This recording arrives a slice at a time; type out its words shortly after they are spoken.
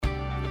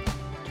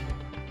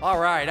All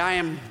right, I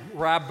am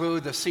Rob Boo,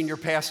 the senior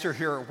pastor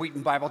here at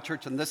Wheaton Bible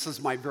Church, and this is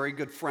my very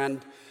good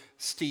friend,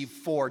 Steve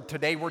Ford.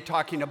 Today we're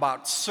talking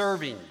about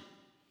serving.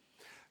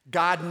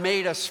 God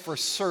made us for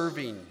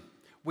serving.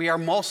 We are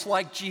most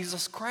like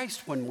Jesus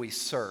Christ when we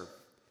serve.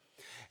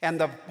 And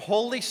the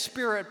Holy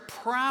Spirit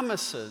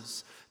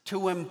promises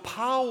to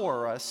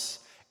empower us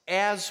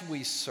as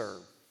we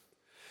serve.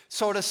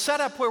 So to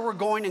set up where we're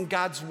going in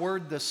God's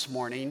Word this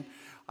morning,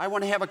 I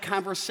want to have a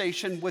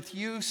conversation with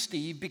you,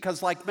 Steve,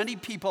 because like many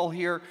people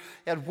here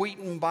at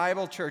Wheaton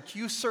Bible Church,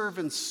 you serve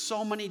in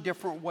so many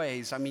different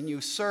ways. I mean, you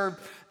serve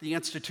the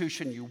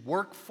institution you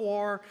work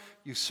for,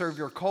 you serve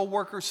your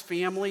coworkers,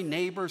 family,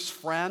 neighbors,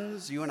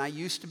 friends. You and I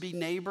used to be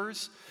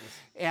neighbors.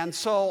 Yes. And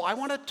so I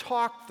want to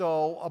talk,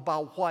 though,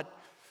 about what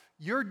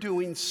you're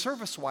doing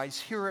service-wise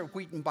here at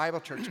Wheaton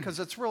Bible Church,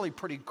 because it's really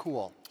pretty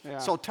cool. Yeah.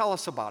 So tell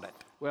us about it.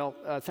 Well,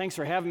 thanks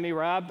for having me,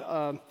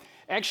 Rob.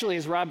 Actually,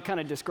 as Rob kind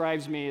of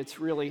describes me, it's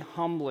really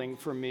humbling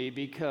for me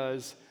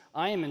because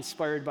I am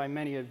inspired by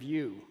many of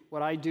you.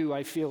 What I do,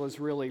 I feel, is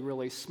really,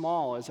 really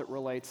small as it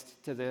relates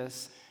to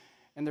this.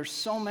 And there's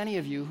so many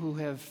of you who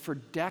have, for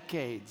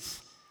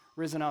decades,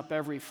 risen up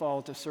every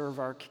fall to serve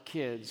our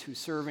kids, who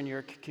serve in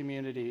your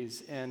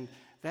communities. And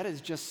that is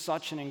just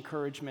such an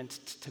encouragement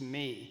to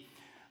me.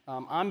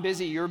 I'm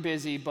busy, you're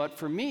busy, but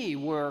for me,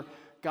 where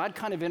God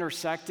kind of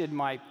intersected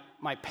my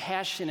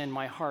passion and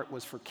my heart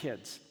was for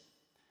kids.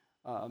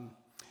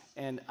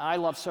 And I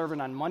love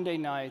serving on Monday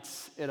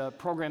nights at a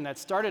program that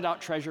started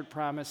out Treasured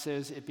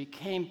Promises. It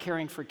became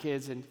Caring for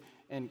Kids and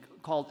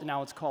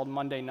now it's called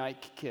Monday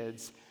Night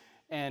Kids.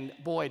 And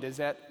boy, does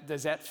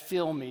that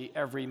fill me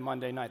every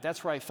Monday night.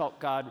 That's where I felt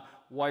God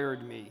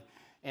wired me.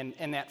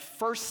 And that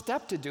first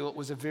step to do it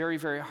was a very,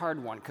 very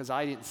hard one because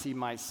I didn't see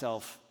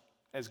myself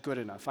as good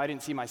enough. I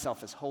didn't see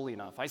myself as holy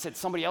enough. I said,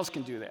 somebody else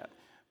can do that.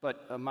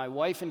 But my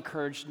wife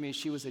encouraged me.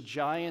 She was a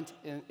giant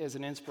as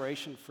an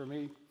inspiration for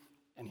me.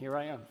 And here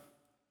I am.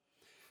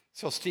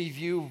 So, Steve,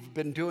 you've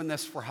been doing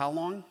this for how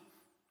long?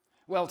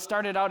 Well, it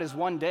started out as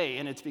one day,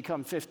 and it's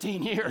become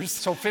 15 years.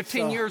 So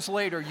 15 years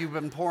later, you've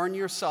been pouring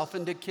yourself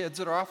into kids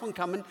that are often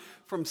coming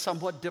from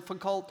somewhat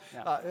difficult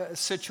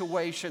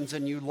situations,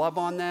 and you love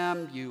on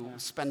them, you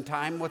spend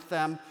time with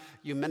them,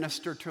 you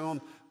minister to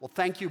them. Well,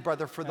 thank you,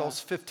 brother, for those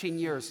 15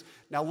 years.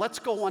 Now, let's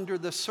go under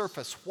the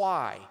surface.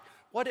 Why?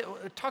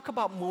 Talk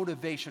about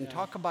motivation.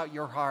 Talk about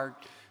your heart.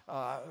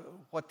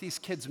 What these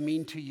kids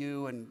mean to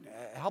you, and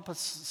help us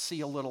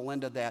see a little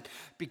into that,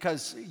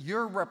 because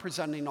you're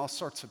representing all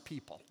sorts of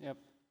people. Yep.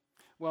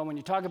 Well, when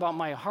you talk about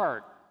my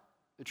heart,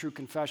 the true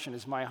confession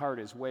is my heart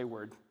is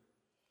wayward.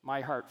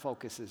 My heart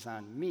focuses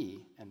on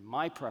me and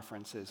my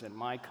preferences and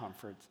my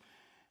comforts,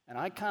 and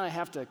I kind of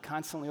have to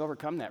constantly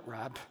overcome that,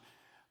 Rob.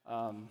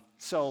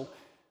 So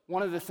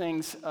one of the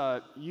things,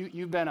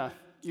 you've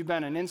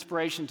been an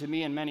inspiration to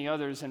me and many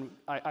others, and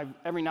I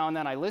every now and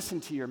then I listen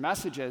to your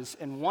messages,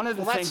 and one of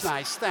the things... That's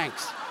nice,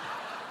 thanks.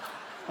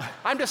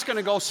 I'm just going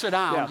to go sit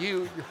down.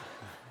 Yeah.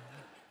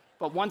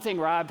 But one thing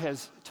Rob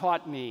has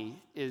taught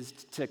me is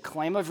to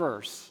claim a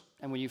verse,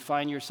 and when you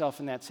find yourself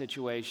in that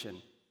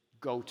situation,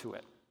 go to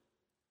it.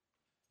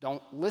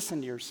 Don't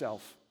listen to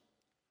yourself.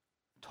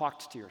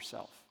 Talk to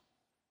yourself.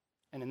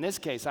 And in this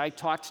case, I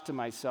talked to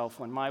myself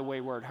when my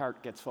wayward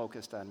heart gets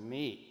focused on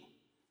me,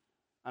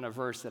 on a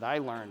verse that I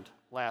learned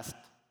last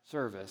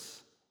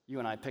service. You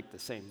and I picked the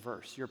same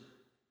verse. You're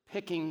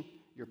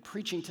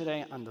preaching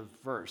today on the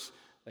verse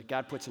that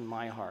God puts in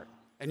my heart.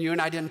 And you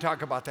and I didn't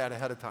talk about that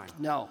ahead of time.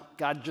 No,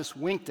 God just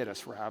winked at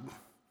us, Rob.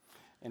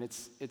 And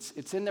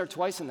it's in there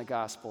twice in the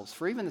Gospels.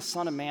 For even the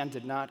Son of Man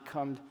did not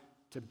come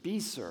to be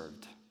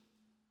served,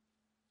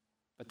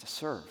 but to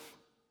serve,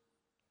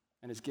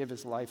 and give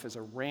his life as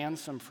a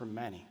ransom for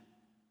many.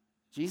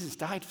 Jesus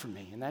died for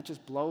me, and that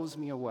just blows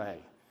me away.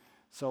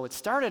 So it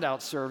started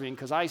out serving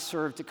because I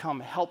served to come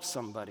help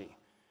somebody.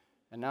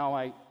 And now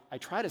I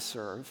try to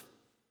serve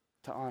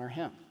to honor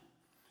him.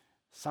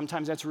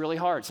 Sometimes that's really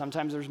hard.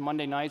 Sometimes there's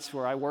Monday nights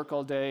where I work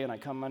all day and I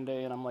come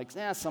Monday and I'm like,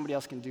 somebody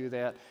else can do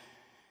that.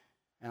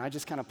 And I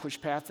just kind of push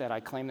past that.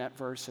 I claim that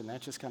verse and that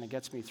just kind of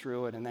gets me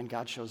through it. And then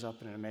God shows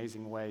up in an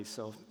amazing way.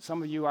 So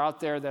some of you out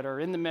there that are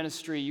in the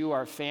ministry, you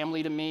are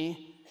family to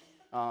me.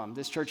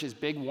 This church is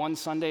big,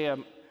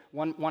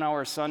 one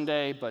hour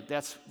Sunday, but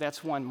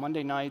that's one.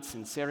 Monday nights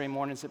and Saturday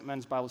mornings at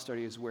Men's Bible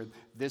Study is where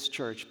this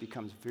church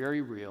becomes very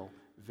real,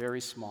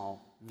 very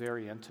small,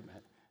 very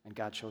intimate, and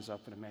God shows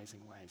up in amazing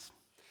ways.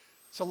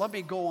 So let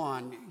me go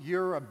on.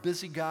 You're a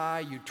busy guy,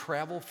 you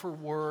travel for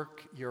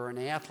work, you're an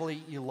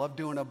athlete, you love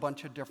doing a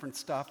bunch of different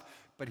stuff,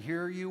 but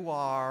here you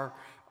are.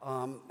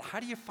 How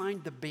do you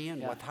find the bandwidth?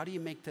 Yeah. How do you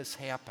make this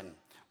happen?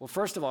 Well,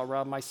 first of all,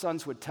 Rob, my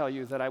sons would tell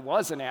you that I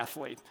was an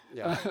athlete.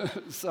 Yeah.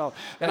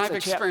 And I've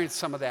experienced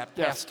some of that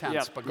past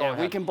tense, but go ahead.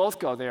 We can both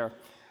go there.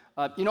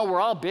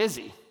 We're all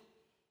busy.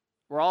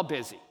 We're all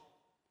busy.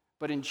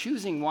 But in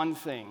choosing one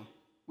thing,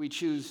 we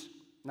choose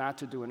not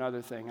to do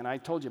another thing. And I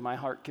told you my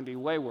heart can be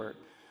wayward.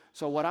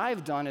 So what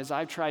I've done is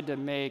I've tried to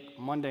make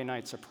Monday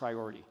nights a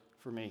priority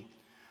for me.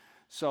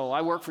 So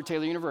I work for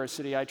Taylor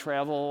University. I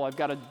travel. I've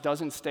got a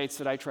dozen states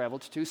that I travel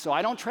to. So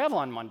I don't travel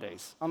on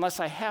Mondays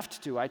unless I have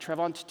to. I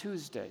travel on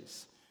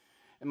Tuesdays.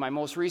 In my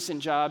most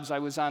recent jobs, I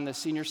was on the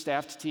senior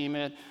staff team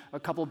at a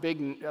couple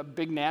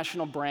big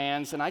national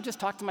brands. And I just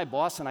talked to my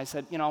boss and I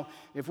said,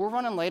 if we're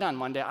running late on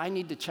Monday, I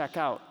need to check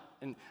out.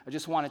 And I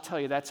just want to tell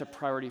you that's a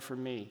priority for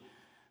me.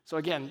 So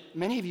again,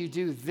 many of you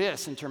do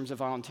this in terms of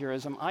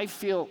volunteerism. I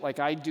feel like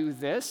I do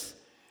this.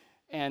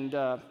 And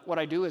what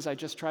I do is I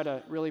just try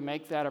to really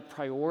make that a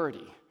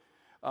priority.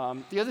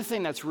 The other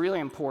thing that's really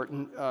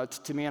important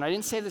to me, and I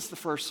didn't say this the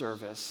first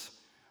service,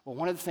 but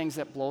one of the things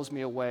that blows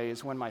me away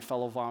is when my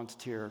fellow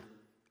volunteer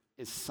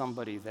is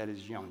somebody that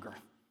is younger.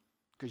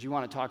 Because you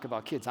want to talk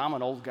about kids. I'm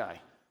an old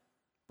guy.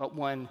 But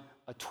when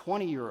a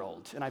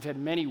 20-year-old, and I've had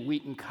many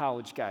Wheaton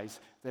College guys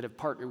that have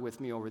partnered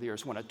with me over the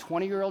years, when a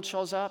 20-year-old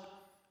shows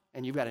up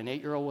and you've got an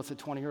 8-year-old with a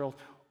 20-year-old,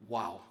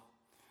 wow.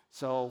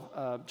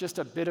 So just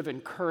a bit of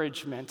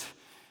encouragement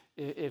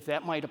if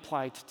that might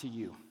apply to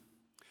you.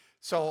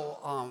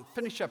 So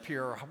finish up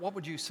here. What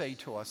would you say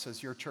to us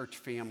as your church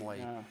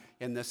family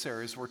in this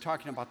area? As we're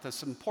talking about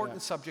this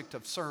important subject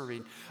of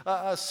serving,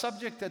 a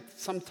subject that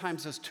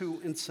sometimes is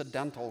too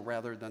incidental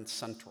rather than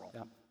central.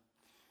 Yeah.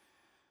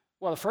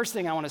 Well, the first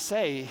thing I want to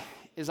say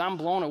is I'm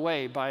blown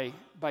away by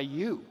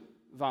you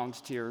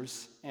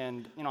volunteers.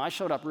 And, I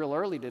showed up real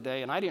early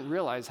today, and I didn't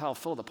realize how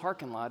full the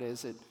parking lot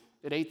is at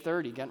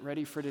 8:30, getting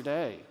ready for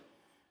today.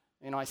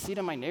 I see it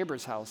in my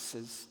neighbor's house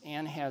as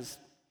Ann has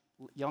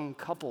young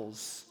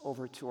couples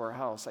over to our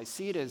house. I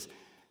see it as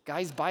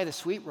guys buy the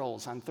sweet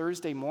rolls on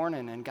Thursday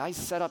morning, and guys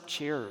set up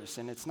chairs.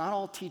 And it's not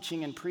all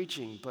teaching and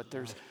preaching, but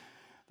there's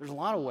a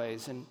lot of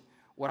ways. And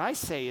what I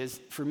say is,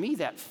 for me,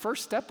 that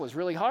first step was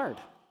really hard.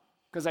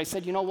 Because I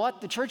said, you know what?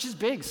 The church is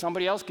big.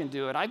 Somebody else can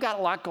do it. I've got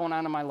a lot going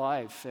on in my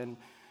life. And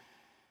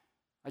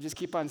I just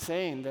keep on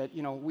saying that,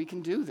 we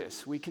can do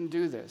this. We can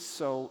do this.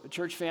 So,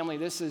 church family,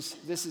 this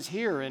is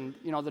here. And,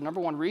 the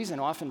number one reason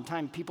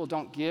oftentimes people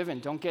don't give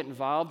and don't get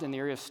involved in the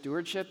area of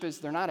stewardship is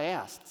they're not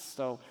asked.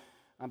 So,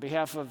 on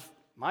behalf of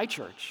my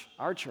church,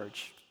 our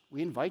church,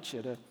 we invite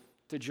you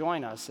to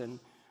join us. And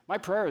my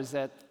prayer is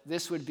that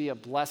this would be a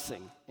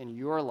blessing in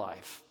your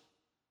life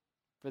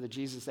for the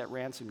Jesus that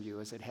ransomed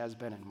you as it has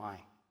been in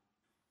mine.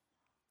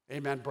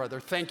 Amen, brother.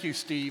 Thank you,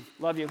 Steve.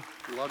 Love you.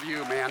 Love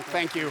you, man.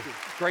 Thank you.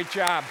 Great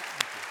job.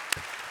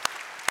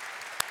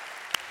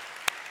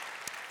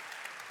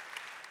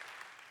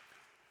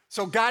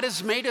 So God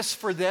has made us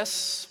for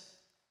this.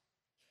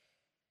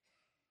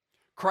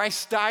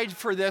 Christ died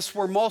for this.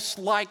 We're most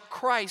like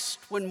Christ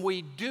when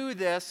we do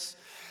this.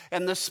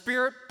 And the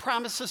Spirit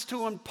promises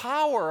to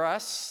empower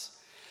us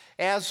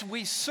as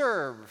we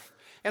serve.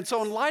 And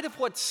so in light of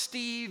what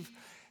Steve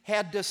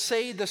had to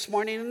say this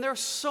morning, and there's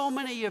so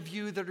many of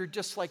you that are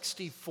just like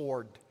Steve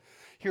Ford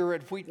here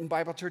at Wheaton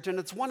Bible Church, and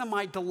it's one of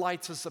my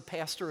delights as the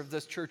pastor of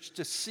this church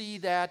to see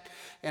that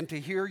and to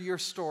hear your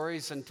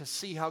stories and to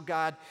see how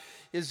God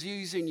is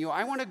using you.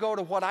 I want to go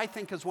to what I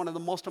think is one of the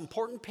most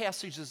important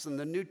passages in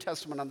the New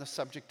Testament on the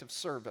subject of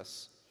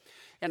service.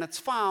 And it's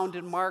found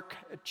in Mark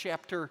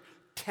chapter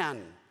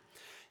 10.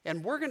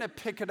 And we're going to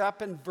pick it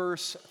up in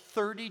verse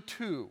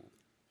 32.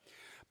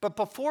 But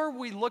before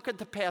we look at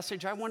the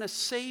passage, I want to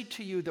say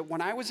to you that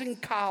when I was in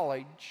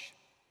college,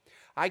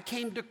 I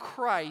came to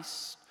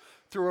Christ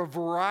through a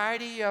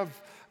variety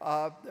of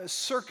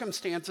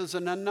circumstances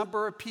and a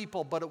number of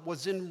people, but it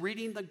was in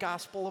reading the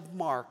Gospel of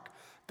Mark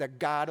that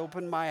God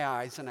opened my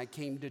eyes and I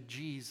came to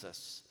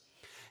Jesus.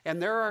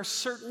 And there are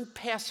certain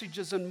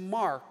passages in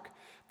Mark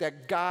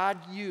that God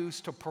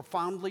used to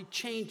profoundly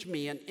change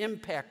me and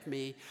impact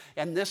me,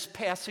 and this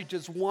passage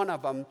is one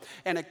of them.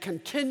 And it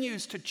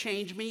continues to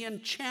change me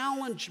and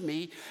challenge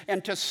me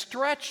and to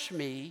stretch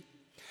me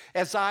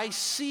as I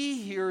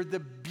see here the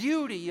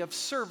beauty of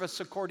service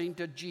according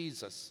to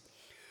Jesus.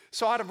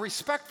 So out of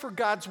respect for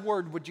God's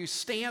word, would you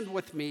stand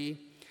with me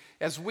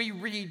as we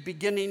read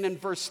beginning in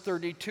verse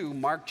 32,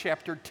 Mark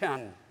chapter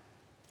 10.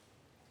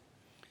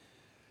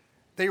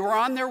 They were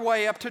on their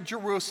way up to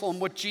Jerusalem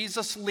with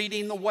Jesus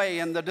leading the way,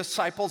 and the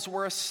disciples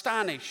were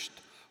astonished,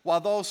 while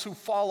those who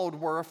followed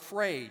were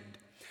afraid.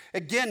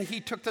 Again, he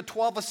took the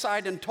 12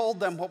 aside and told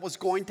them what was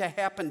going to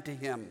happen to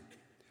him.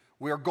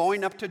 We are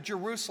going up to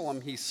Jerusalem,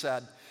 he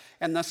said,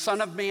 and the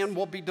Son of Man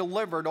will be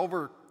delivered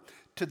over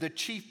to the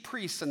chief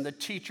priests and the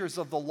teachers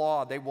of the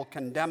law. They will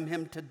condemn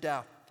him to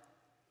death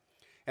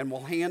and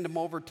will hand him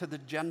over to the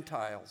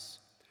Gentiles,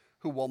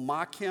 who will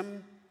mock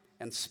him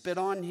and spit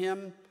on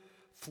him,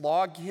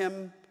 flog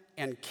him,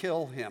 and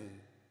kill him.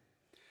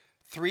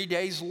 3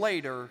 days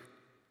later,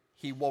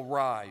 he will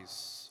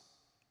rise.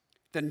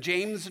 Then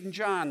James and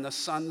John, the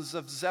sons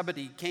of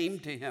Zebedee, came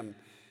to him.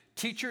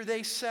 Teacher,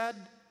 they said,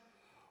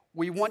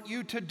 we want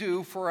you to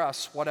do for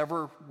us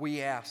whatever we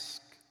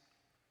ask.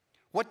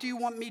 What do you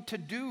want me to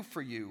do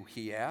for you?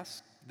 He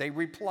asked. They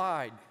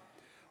replied,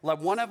 let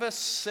one of us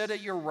sit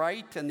at your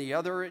right and the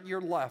other at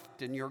your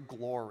left in your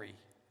glory.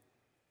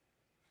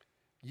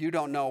 You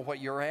don't know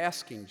what you're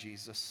asking,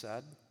 Jesus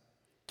said.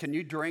 Can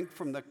you drink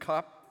from the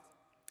cup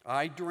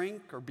I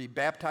drink, or be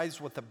baptized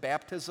with the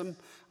baptism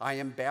I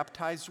am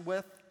baptized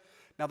with?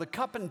 Now, the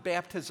cup and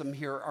baptism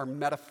here are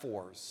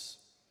metaphors.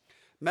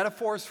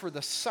 Metaphors for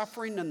the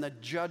suffering and the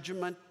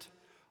judgment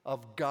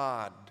of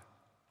God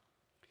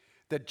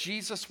that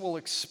Jesus will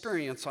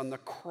experience on the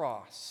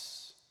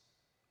cross.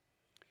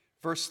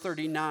 Verse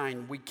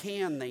 39, we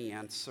can, they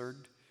answered.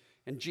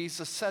 And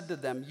Jesus said to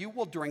them, you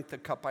will drink the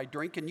cup I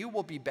drink, and you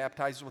will be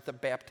baptized with the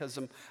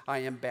baptism I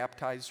am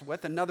baptized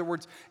with. In other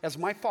words, as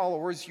my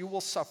followers, you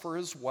will suffer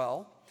as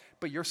well,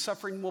 but your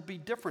suffering will be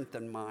different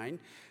than mine.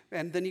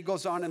 And then he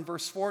goes on in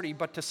verse 40,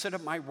 but to sit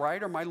at my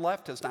right or my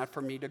left is not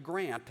for me to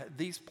grant.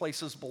 These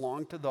places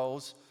belong to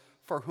those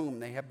for whom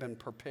they have been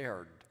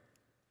prepared.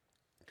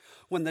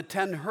 When the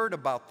 10 heard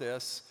about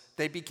this,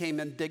 they became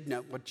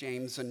indignant with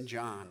James and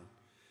John.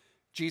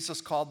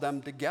 Jesus called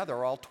them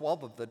together, all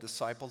 12 of the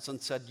disciples,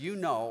 and said, you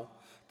know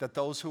that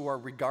those who are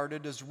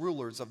regarded as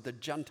rulers of the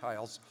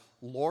Gentiles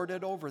lord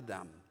it over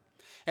them,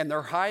 and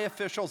their high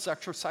officials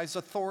exercise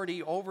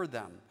authority over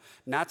them.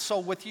 Not so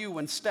with you.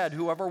 Instead,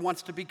 whoever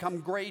wants to become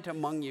great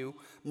among you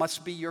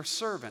must be your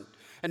servant,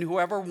 and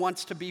whoever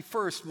wants to be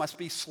first must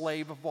be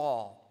slave of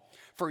all.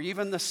 For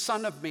even the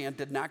Son of Man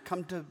did not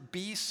come to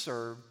be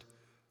served,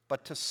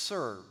 but to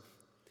serve,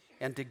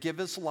 and to give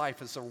his life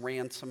as a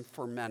ransom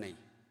for many.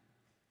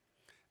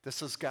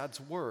 This is God's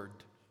word,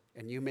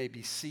 and you may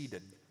be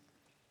seated.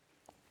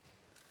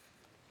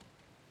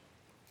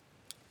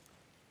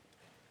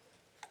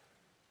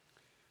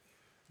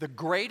 The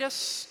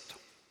greatest,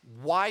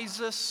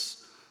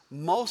 wisest,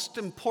 most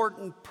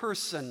important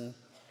person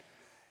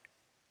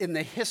in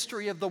the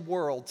history of the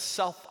world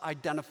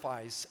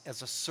self-identifies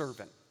as a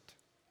servant.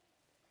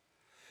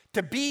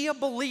 To be a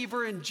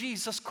believer in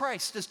Jesus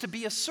Christ is to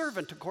be a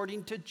servant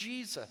according to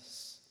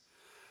Jesus.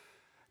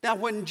 Now,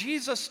 when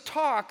Jesus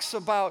talks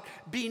about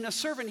being a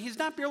servant, he's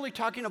not merely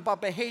talking about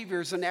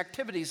behaviors and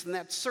activities, and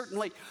that's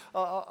certainly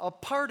a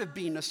part of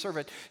being a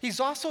servant.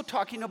 He's also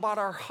talking about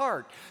our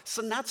heart.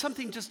 So not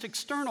something just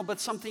external, but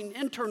something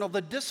internal,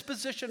 the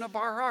disposition of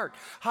our heart,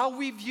 how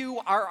we view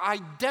our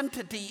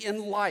identity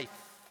in life,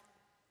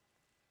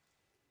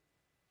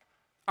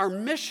 our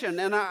mission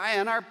and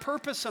our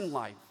purpose in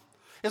life.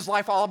 Is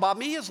life all about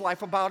me? Is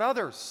life about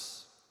others?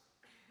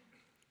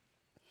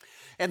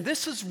 And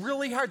this is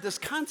really hard. This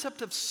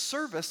concept of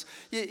service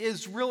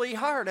is really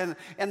hard. And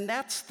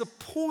that's the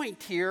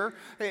point here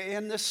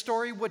in this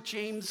story with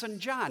James and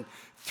John.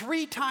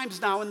 3 times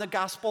now in the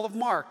Gospel of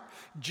Mark,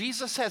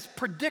 Jesus has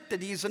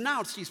predicted, he's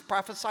announced, he's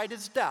prophesied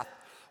his death.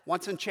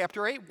 Once in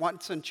chapter 8,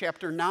 once in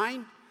chapter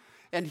 9,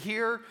 and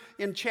here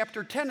in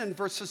chapter 10 in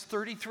verses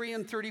 33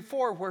 and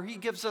 34, where he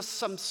gives us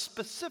some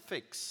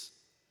specifics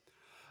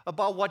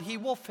about what he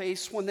will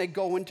face when they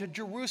go into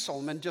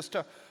Jerusalem in just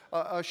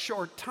a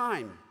short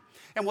time.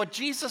 And what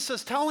Jesus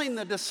is telling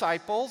the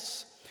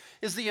disciples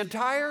is the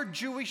entire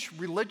Jewish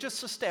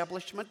religious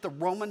establishment, the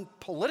Roman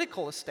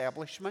political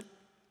establishment,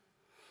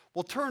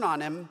 will turn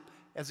on him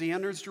as he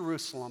enters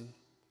Jerusalem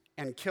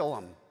and kill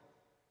him.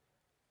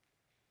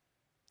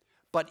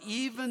 But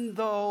even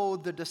though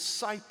the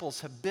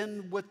disciples have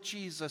been with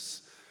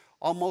Jesus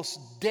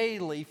almost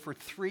daily for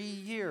 3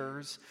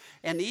 years,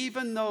 and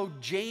even though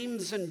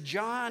James and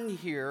John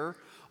here,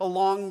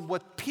 along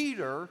with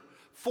Peter,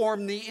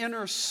 form the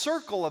inner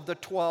circle of the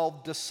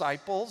 12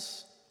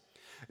 disciples,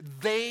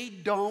 they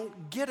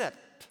don't get it.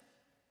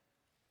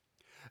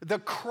 The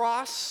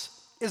cross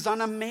is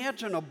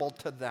unimaginable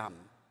to them.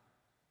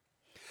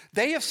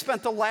 They have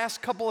spent the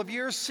last couple of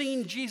years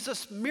seeing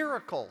Jesus'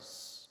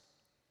 miracles,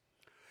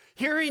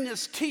 hearing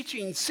his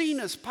teaching, seeing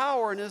his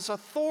power and his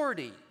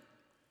authority.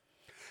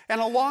 And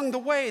along the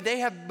way, they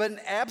have been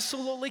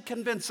absolutely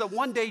convinced that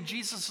one day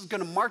Jesus is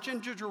going to march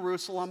into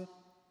Jerusalem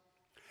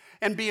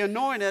and be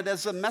anointed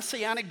as a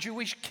messianic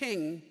Jewish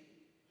king,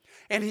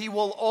 and he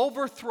will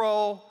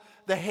overthrow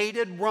the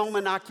hated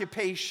Roman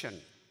occupation.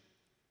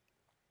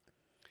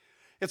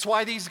 It's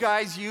why these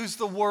guys use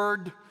the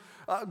word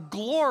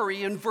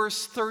glory in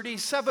verse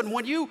 37.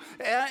 When you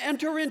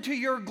enter into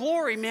your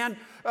glory, man,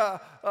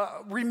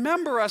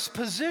 remember us,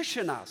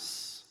 position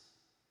us.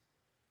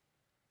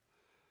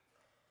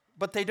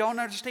 But they don't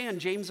understand.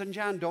 James and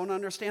John don't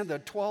understand. The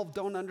 12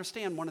 don't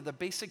understand one of the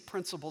basic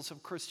principles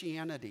of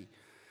Christianity.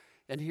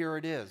 And here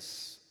it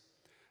is.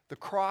 The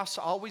cross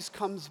always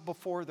comes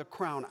before the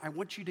crown. I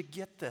want you to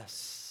get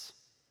this.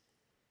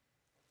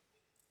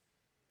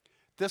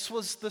 This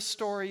was the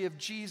story of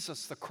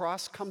Jesus. The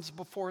cross comes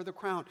before the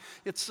crown.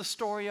 It's the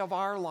story of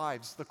our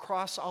lives. The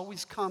cross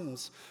always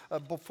comes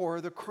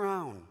before the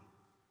crown.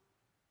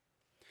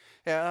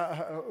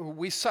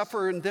 We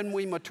suffer and then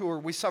we mature.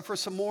 We suffer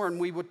some more and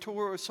we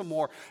mature some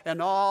more. And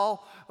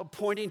all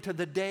pointing to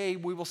the day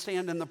we will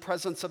stand in the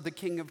presence of the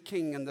King of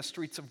Kings in the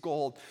streets of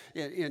gold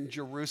in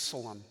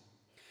Jerusalem.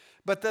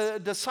 But the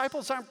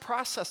disciples aren't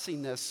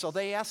processing this, so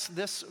they ask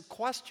this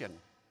question.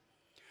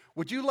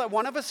 Would you let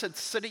one of us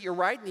sit at your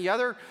right and the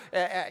other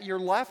at your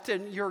left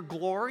in your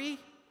glory?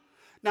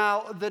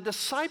 Now, the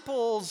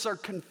disciples are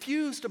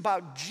confused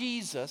about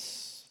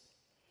Jesus.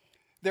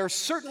 They're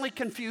certainly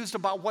confused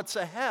about what's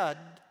ahead,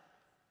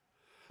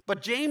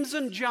 But James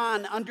and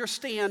John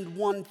understand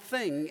one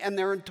thing, and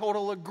they're in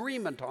total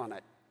agreement on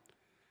it.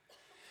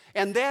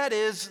 And that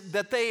is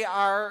that they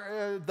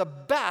are the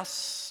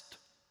best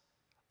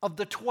of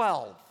the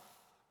 12.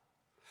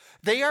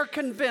 They are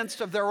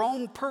convinced of their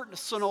own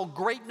personal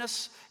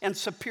greatness and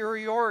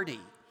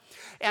superiority.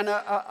 And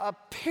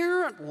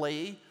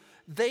apparently,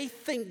 they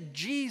think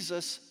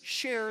Jesus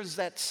shares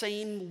that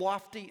same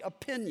lofty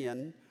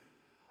opinion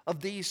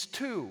of these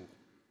two.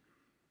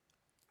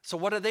 So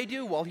what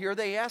do? Well, here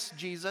they ask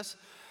Jesus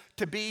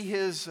to be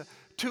his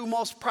two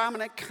most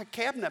prominent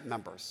cabinet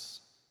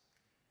members.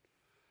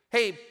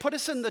 Hey, put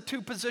us in the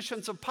two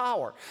positions of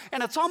power.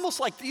 And it's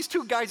almost like these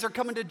two guys are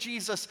coming to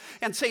Jesus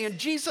and saying,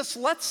 Jesus,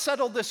 let's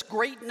settle this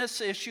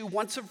greatness issue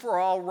once and for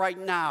all right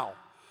now.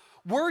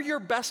 We're your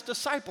best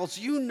disciples.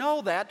 You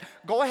know that.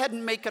 Go ahead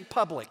and make it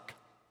public.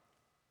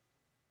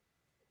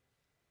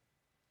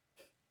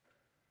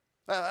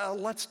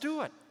 Let's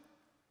do it.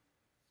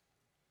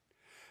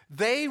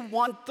 They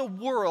want the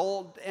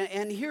world,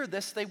 and hear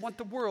this, they want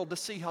the world to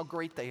see how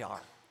great they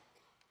are.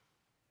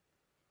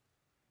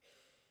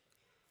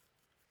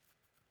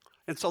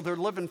 And so they're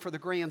living for the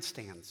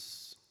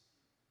grandstands.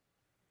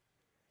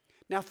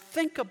 Now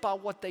think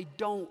about what they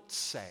don't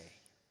say.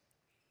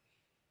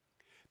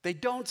 They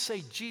don't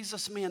say,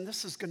 Jesus, man,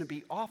 this is going to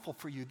be awful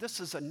for you. This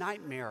is a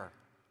nightmare.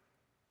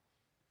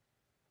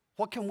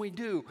 What can we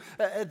do?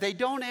 They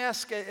don't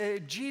ask,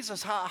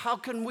 Jesus, how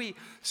can we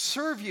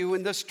serve you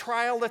in this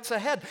trial that's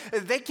ahead?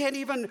 They can't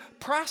even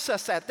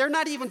process that. They're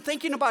not even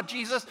thinking about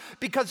Jesus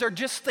because they're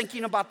just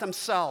thinking about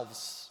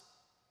themselves.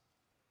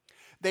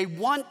 They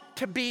want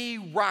to be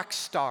rock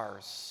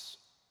stars.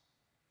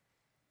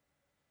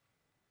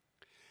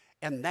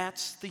 And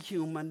that's the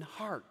human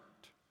heart.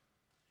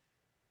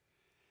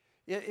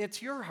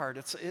 It's your heart.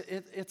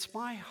 It's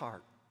my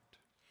heart.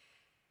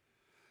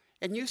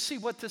 And you see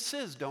what this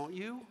is, don't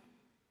you?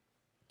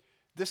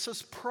 This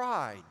is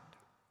pride.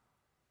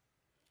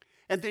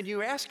 And then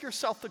you ask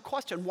yourself the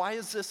question, why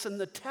is this in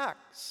the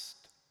text?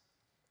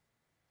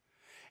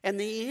 And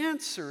the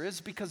answer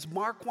is because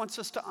Mark wants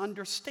us to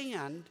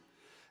understand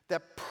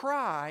that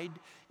pride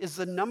is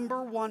the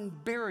number one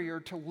barrier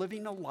to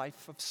living a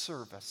life of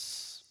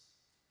service.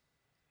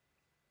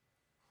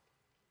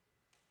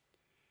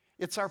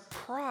 It's our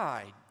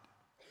pride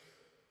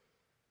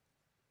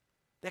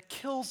that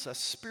kills us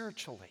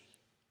spiritually.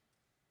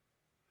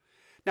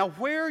 Now,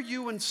 where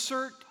you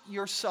insert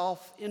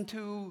yourself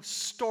into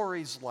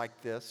stories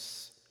like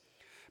this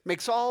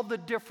makes all the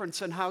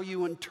difference in how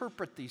you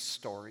interpret these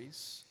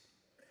stories.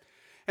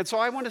 And so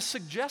I want to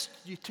suggest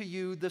to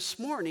you this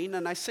morning,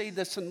 and I say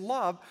this in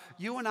love,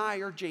 you and I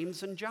are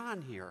James and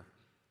John here.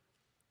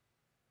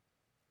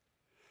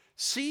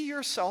 See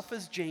yourself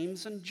as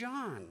James and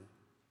John.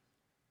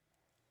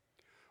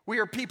 We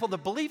are people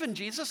that believe in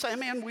Jesus. I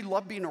mean, we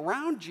love being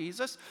around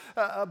Jesus.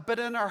 But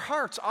in our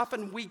hearts,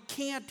 often we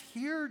can't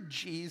hear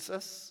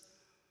Jesus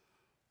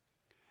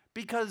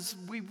because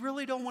we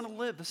really don't want to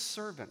live as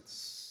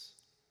servants.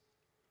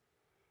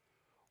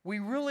 We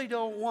really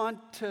don't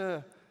want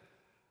to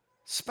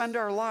spend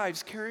our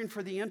lives caring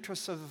for the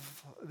interests of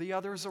the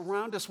others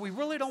around us. We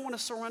really don't want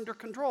to surrender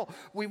control.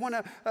 We want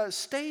to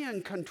stay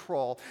in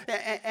control.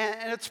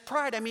 And it's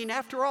pride. I mean,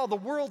 after all, the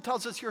world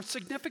tells us you're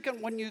significant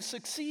when you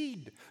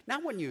succeed,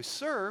 not when you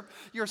serve.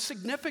 You're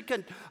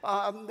significant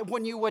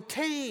when you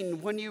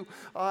attain, when you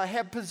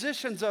have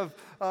positions of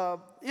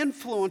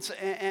influence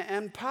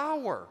and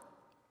power.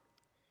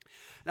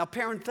 Now,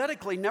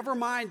 parenthetically, never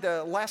mind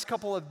the last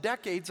couple of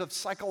decades of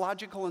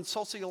psychological and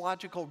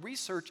sociological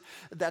research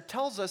that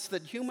tells us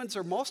that humans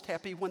are most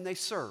happy when they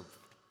serve.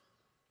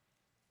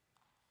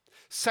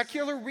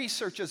 Secular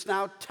research is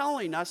now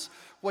telling us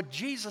what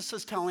Jesus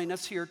is telling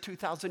us here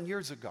 2,000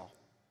 years ago.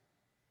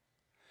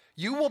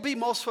 You will be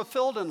most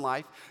fulfilled in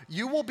life.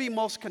 You will be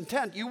most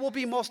content. You will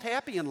be most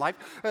happy in life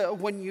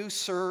when you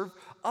serve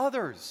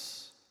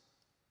others.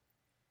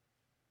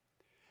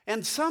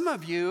 And some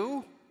of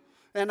you,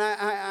 and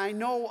I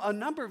know a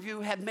number of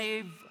you have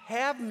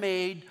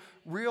made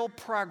real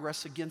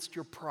progress against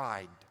your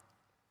pride.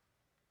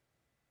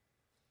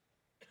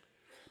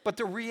 But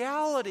the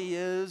reality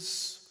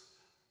is,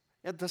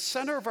 at the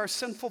center of our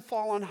sinful,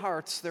 fallen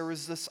hearts, there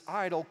is this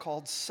idol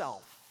called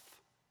self.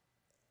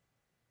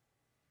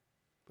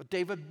 What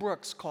David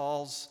Brooks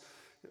calls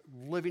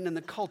living in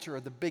the culture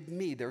of the big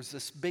me. There's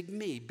this big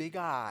me, big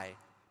I,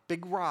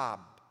 big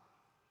Rob.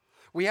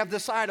 We have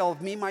this idol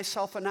of me,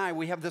 myself, and I.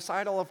 We have this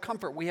idol of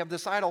comfort. We have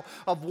this idol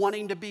of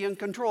wanting to be in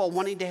control,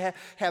 wanting to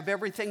have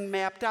everything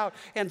mapped out.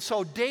 And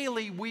so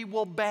daily we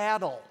will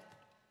battle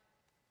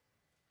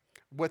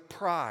with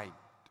pride.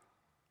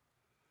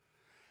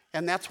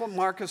 And that's what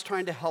Mark is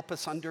trying to help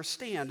us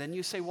understand. And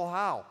you say, well,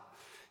 how?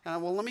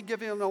 Well, let me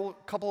give you a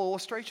couple of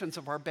illustrations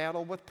of our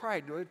battle with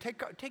pride.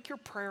 Take your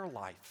prayer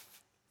life.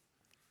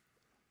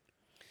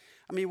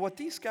 I mean, what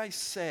these guys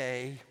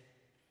say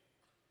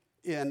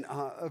in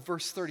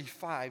verse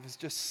 35 is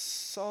just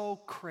so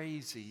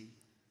crazy.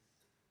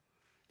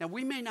 Now,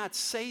 we may not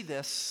say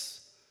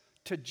this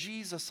to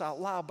Jesus out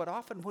loud, but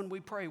often when we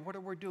pray, what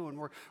are we doing?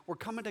 We're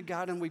coming to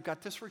God and we've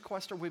got this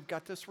request or we've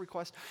got this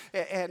request,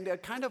 and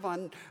kind of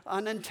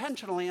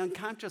unintentionally,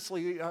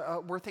 unconsciously,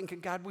 we're thinking,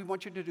 God, we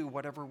want you to do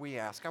whatever we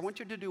ask. I want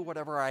you to do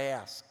whatever I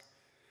ask.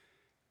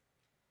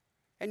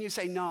 And you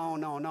say, no,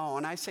 no, no.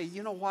 And I say,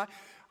 you know what?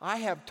 I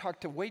have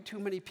talked to way too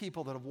many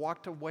people that have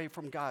walked away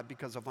from God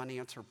because of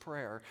unanswered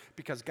prayer,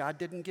 because God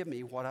didn't give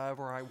me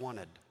whatever I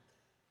wanted.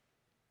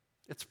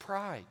 It's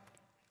pride.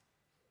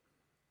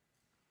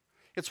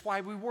 It's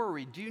why we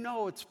worry. Do you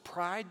know it's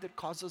pride that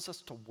causes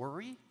us to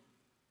worry?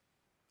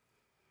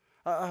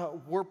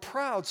 We're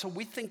proud, so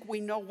we think we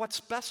know what's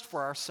best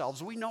for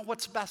ourselves. We know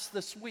what's best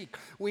this week.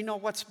 We know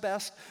what's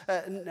best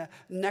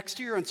next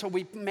year, and so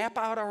we map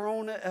out our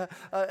own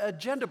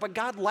agenda. But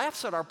God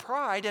laughs at our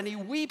pride, and he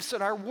weeps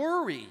at our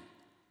worry.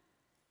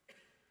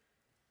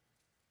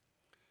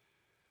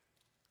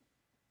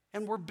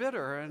 And we're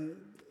bitter, and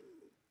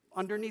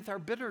underneath our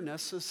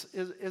bitterness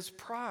is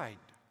pride.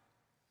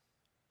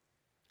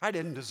 I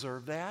didn't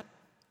deserve that.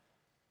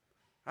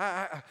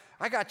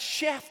 I got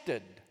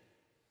shafted.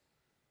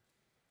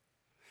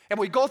 And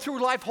we go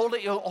through life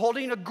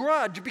holding a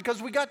grudge because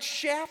we got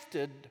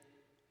shafted.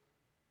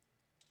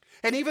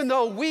 And even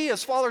though we,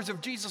 as followers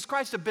of Jesus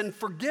Christ, have been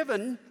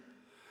forgiven,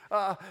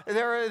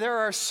 there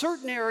are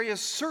certain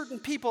areas, certain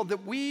people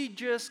that we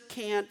just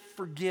can't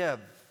forgive.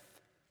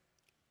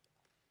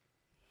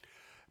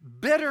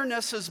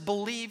 Bitterness is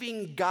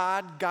believing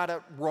God got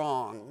it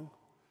wrong.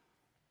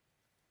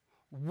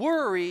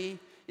 Worry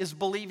is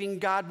believing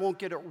God won't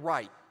get it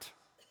right.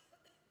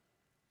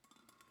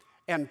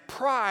 And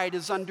pride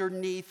is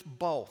underneath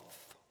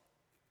both.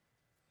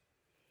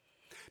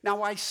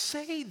 Now, I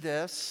say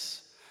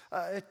this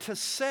to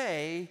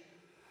say,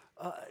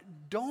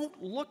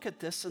 don't look at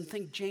this and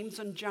think James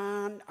and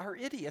John are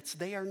idiots.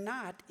 They are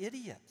not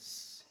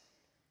idiots.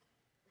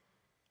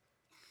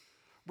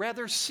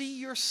 Rather, see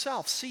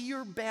yourself, see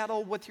your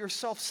battle with your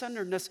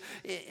self-centeredness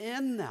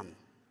in them.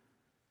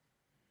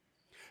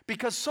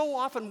 Because so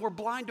often we're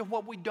blind to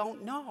what we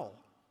don't know.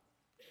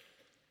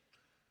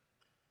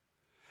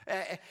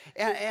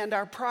 And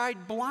our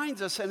pride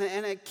blinds us, and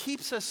it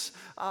keeps us,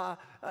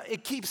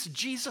 it keeps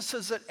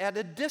Jesus at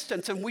a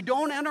distance, and we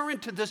don't enter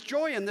into this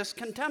joy and this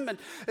contentment,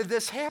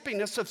 this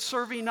happiness of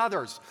serving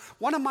others.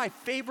 One of my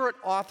favorite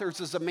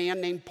authors is a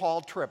man named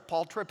Paul Tripp.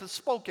 Paul Tripp has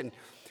spoken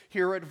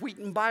here at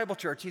Wheaton Bible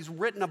Church. He's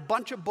written a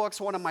bunch of books.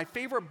 One of my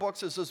favorite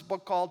books is this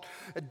book called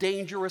A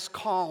Dangerous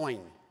Calling.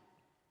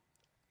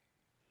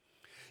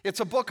 It's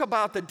a book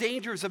about the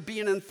dangers of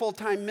being in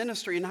full-time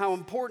ministry and how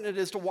important it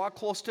is to walk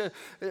close to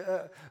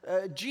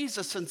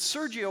Jesus. And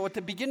Sergio, at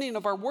the beginning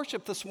of our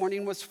worship this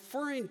morning, was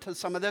referring to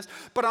some of this.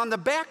 But on the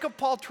back of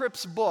Paul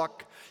Tripp's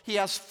book, he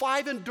has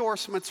 5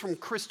 endorsements from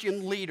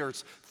Christian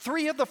leaders.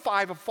 3 of the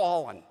 5 have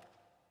fallen.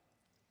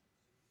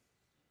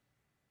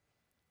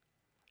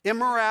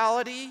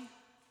 Immorality,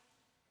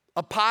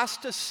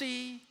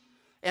 apostasy,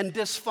 and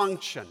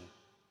dysfunction.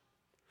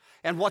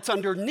 And what's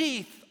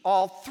underneath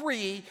all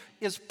 3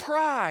 is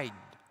pride.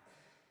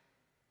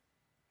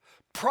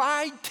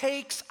 Pride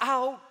takes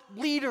out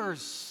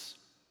leaders.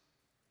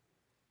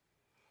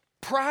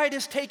 Pride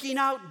is taking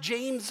out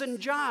James and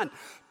John.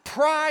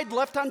 Pride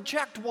left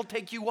unchecked will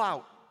take you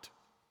out.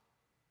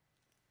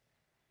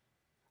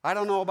 I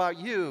don't know about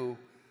you,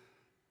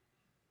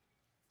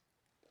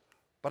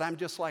 but I'm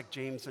just like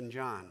James and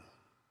John.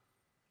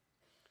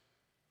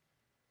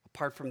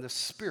 Apart from the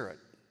Spirit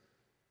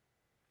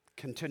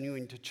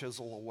continuing to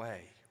chisel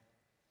away.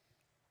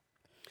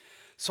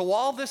 So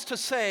all this to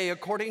say,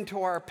 according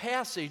to our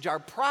passage, our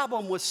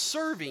problem with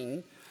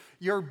serving,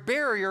 your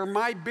barrier,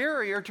 my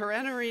barrier to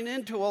entering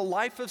into a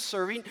life of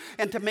serving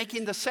and to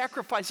making the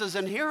sacrifices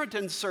inherent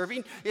in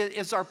serving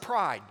is our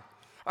pride,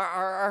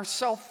 our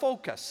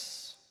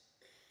self-focus.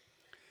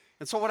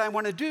 And so what I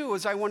want to do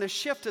is I want to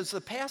shift as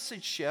the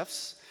passage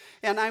shifts.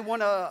 And I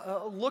want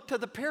to look to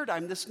the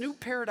paradigm, this new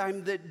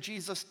paradigm that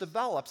Jesus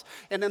develops.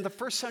 And in the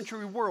first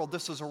century world,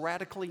 this is a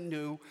radically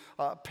new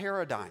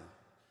paradigm.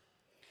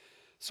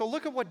 So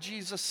look at what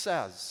Jesus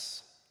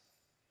says.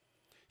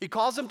 He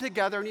calls them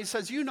together and he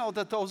says, you know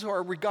that those who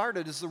are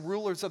regarded as the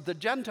rulers of the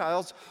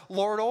Gentiles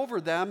lord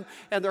over them,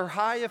 and their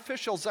high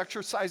officials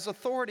exercise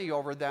authority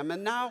over them.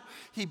 And now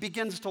he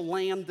begins to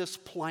land this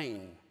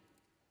plane.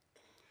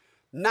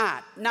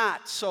 Not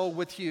so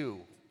with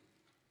you.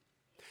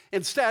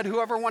 Instead,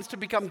 whoever wants to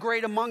become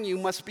great among you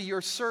must be your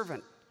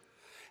servant,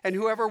 and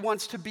whoever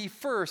wants to be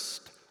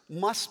first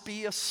must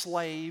be a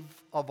slave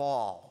of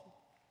all.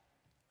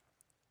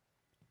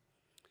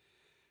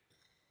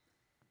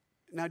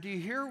 Now, do you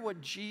hear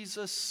what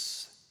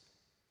Jesus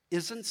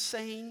isn't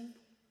saying?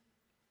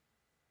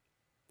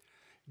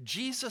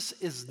 Jesus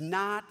is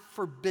not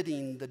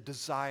forbidding the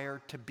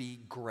desire to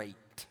be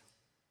great.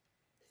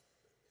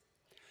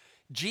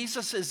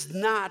 Jesus is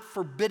not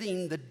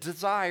forbidding the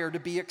desire to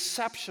be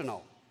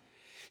exceptional.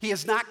 He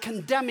is not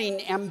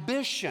condemning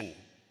ambition,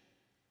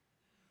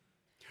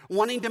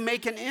 wanting to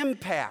make an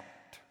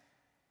impact,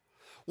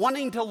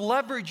 wanting to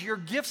leverage your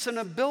gifts and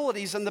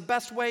abilities in the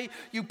best way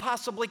you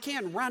possibly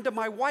can. Rhonda,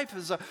 my wife,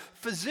 is a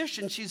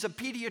physician. She's a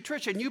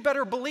pediatrician. You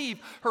better believe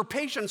her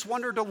patients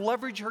want her to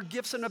leverage her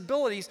gifts and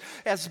abilities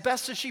as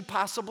best as she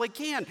possibly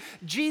can.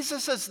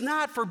 Jesus is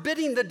not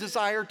forbidding the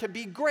desire to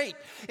be great.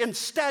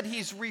 Instead,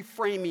 he's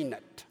reframing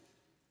it.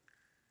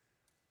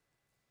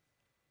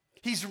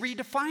 He's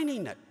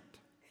redefining it.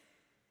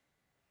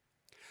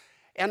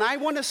 And I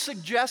want to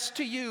suggest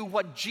to you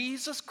what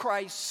Jesus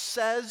Christ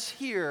says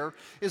here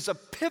is a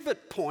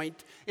pivot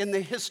point in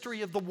the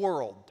history of the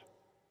world.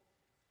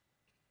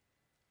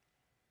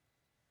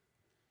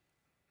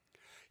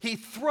 He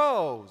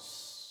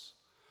throws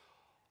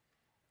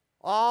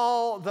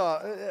all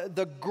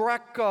the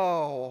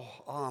Greco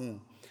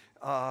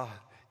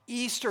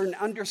Eastern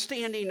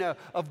understanding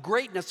of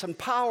greatness and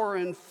power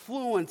and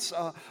influence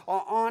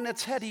on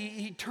its head.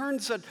 He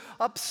turns it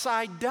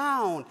upside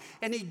down,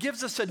 and he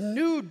gives us a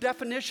new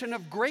definition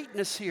of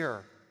greatness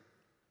here.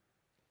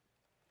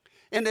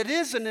 And it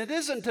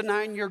isn't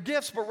denying your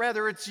gifts, but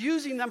rather it's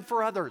using them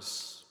for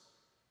others,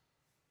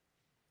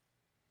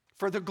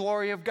 for the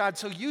glory of God.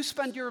 So you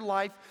spending your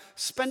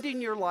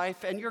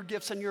life and your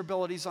gifts and your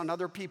abilities on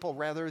other people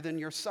rather than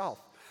yourself.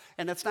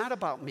 And it's not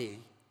about me.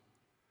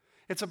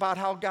 It's about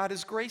how God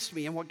has graced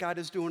me and what God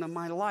is doing in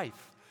my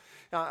life.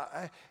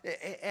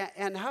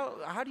 And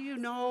how do you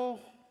know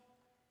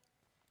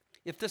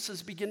if this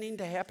is beginning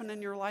to happen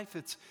in your life?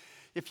 It's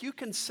if you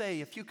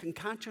can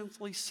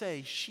consciously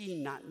say, she,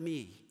 not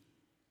me.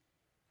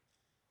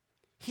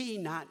 He,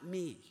 not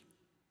me.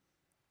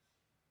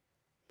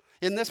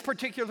 In this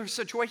particular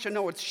situation,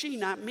 no, it's she,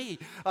 not me.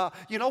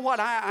 You know what?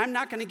 I'm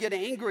not going to get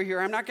angry here.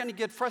 I'm not going to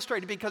get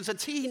frustrated because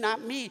it's he,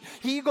 not me.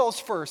 He goes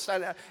first,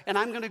 and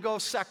I'm going to go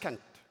second.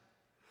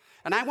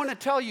 And I want to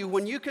tell you,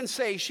 when you can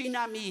say, she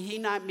not me, he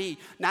not me,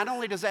 not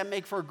only does that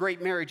make for a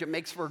great marriage, it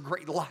makes for a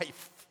great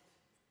life.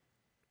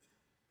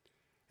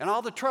 And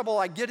all the trouble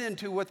I get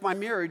into with my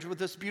marriage with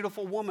this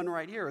beautiful woman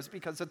right here is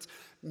because it's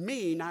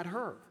me, not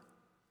her.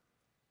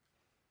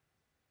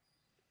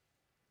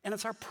 And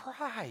it's our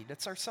pride,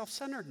 it's our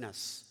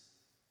self-centeredness.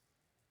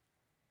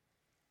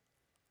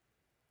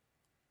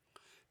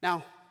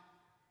 Now,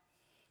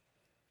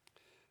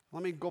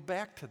 let me go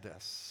back to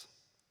this.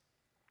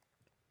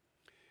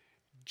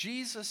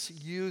 Jesus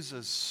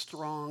uses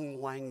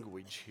strong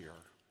language here.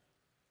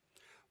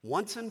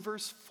 Once in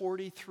verse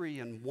 43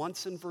 and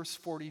once in verse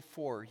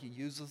 44, he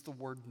uses the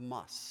word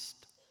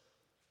must.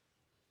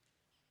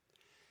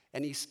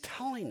 And he's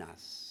telling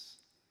us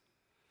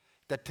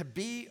that to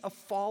be a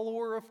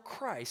follower of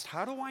Christ,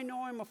 how do I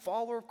know I'm a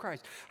follower of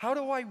Christ? How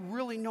do I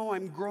really know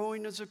I'm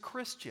growing as a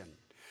Christian?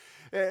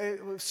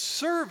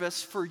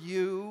 Service for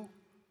you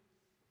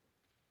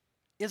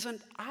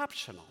isn't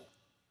optional.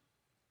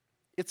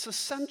 It's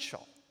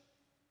essential.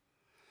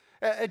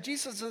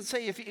 Jesus doesn't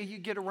say if you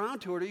get around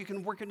to it or you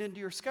can work it into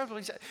your schedule.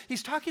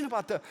 He's talking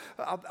about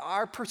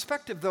our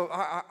perspective,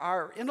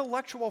 our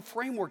intellectual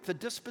framework, the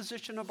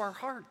disposition of our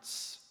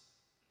hearts.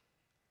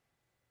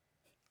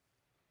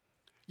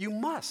 You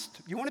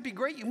must. You want to be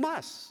great? You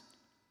must.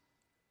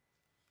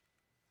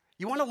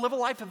 You want to live a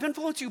life of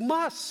influence? You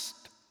must.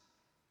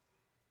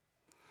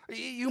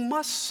 You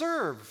must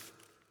serve.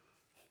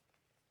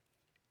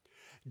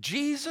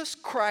 Jesus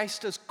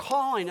Christ is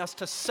calling us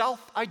to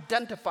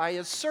self-identify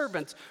as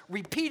servants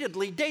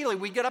repeatedly, daily.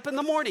 We get up in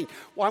the morning.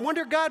 Well, I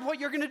wonder, God, what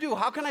you're going to do.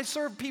 How can I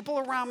serve people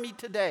around me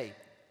today?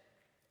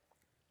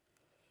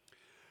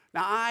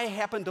 Now, I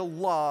happen to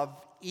love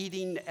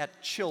eating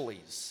at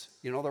Chili's.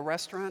 You know the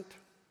restaurant?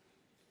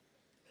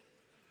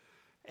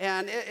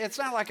 And it's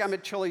not like I'm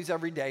at Chili's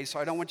every day, so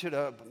I don't want you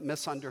to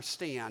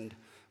misunderstand.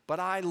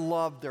 But I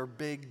love their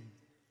big,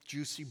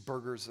 juicy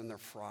burgers and their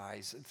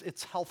fries.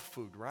 It's health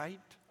food, right?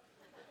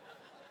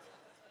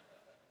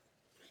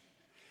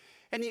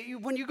 And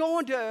when you go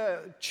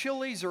into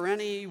Chili's or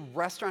any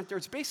restaurant,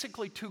 there's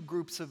basically two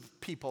groups of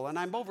people. And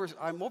I'm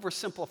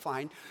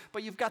oversimplifying,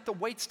 but you've got the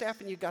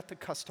waitstaff and you've got the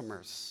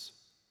customers.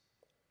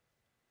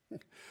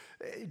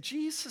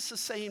 Jesus is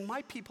saying,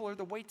 my people are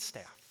the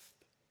waitstaff.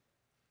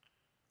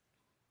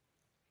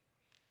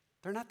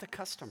 They're not the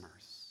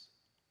customers.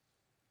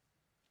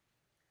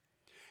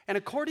 And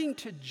according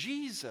to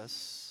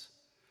Jesus,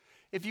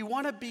 if you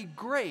want to be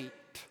great,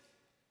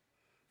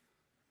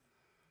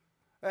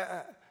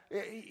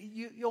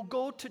 you'll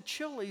go to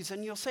Chili's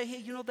and you'll say, hey,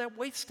 you know, that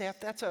waitstaff,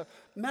 that's a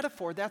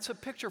metaphor, that's a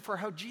picture for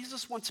how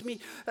Jesus wants me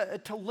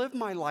to live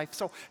my life.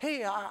 So,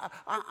 hey,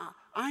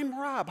 I'm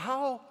Rob.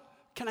 How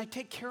can I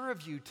take care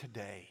of you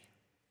today?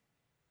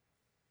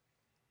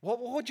 What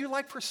would you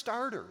like for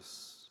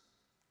starters?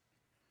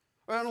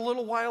 And a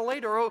little while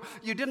later, oh,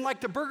 you didn't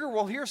like the burger?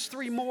 Well, here's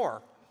 3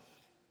 more.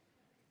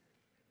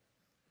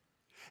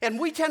 And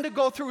we tend to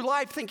go through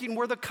life thinking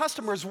we're the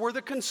customers, we're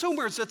the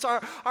consumers. It's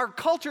our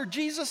culture.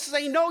 Jesus is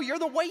saying, no, you're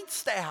the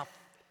waitstaff.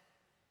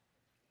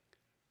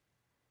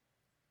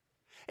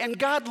 And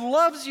God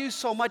loves you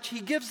so much,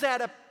 he gives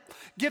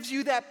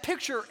you that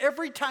picture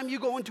every time you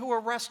go into a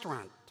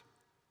restaurant.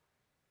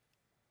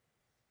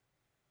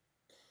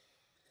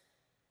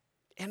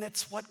 And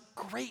it's what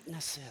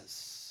greatness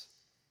is.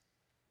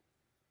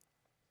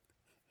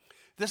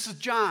 This is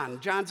John.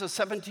 John's a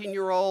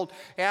 17-year-old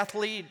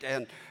athlete,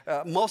 and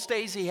most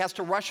days he has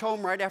to rush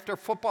home right after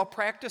football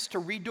practice to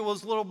redo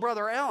his little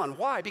brother Alan.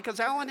 Why? Because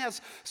Alan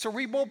has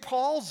cerebral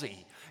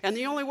palsy. And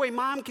the only way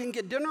mom can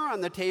get dinner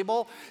on the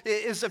table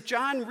is if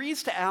John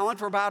reads to Alan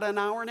for about an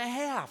hour and a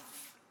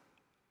half.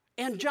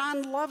 And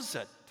John loves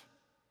it.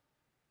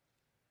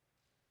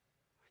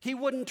 He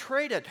wouldn't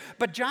trade it.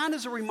 But John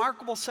is a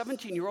remarkable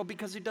 17-year-old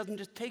because he doesn't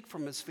just take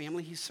from his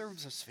family, he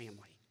serves his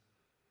family.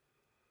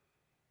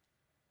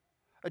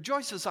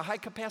 Joyce is a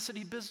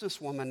high-capacity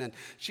businesswoman, and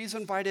she's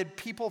invited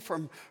people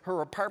from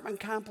her apartment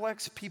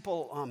complex,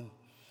 people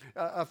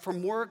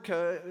from work,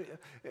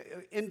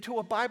 into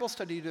a Bible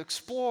study to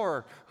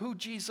explore who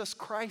Jesus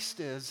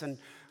Christ is. And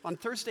on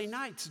Thursday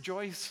nights,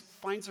 Joyce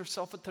finds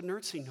herself at the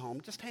nursing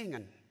home, just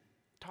hanging,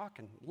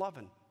 talking,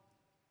 loving.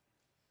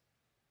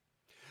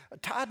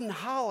 Todd and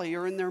Holly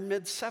are in their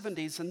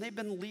mid-70s, and they've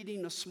been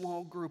leading a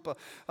small group,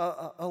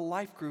 a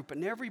life group,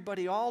 and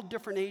everybody, all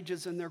different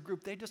ages in their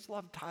group, they just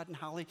love Todd and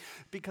Holly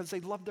because they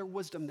love their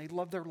wisdom, they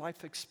love their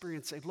life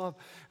experience, they love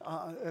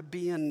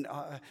being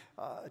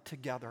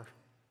together.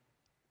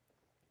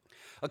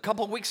 A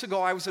couple of weeks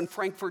ago, I was in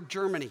Frankfurt,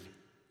 Germany,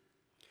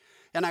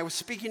 and I was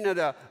speaking at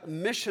a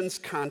missions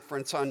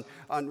conference on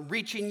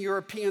reaching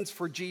Europeans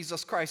for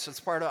Jesus Christ.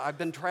 I've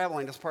been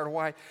traveling, that's part of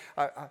why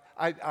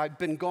I've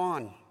been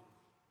gone.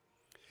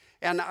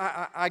 And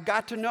I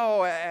got to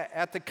know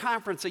at the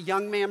conference a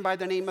young man by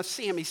the name of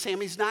Sammy.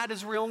 Sammy's not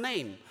his real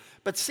name,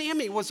 but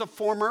Sammy was a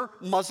former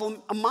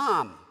Muslim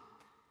imam.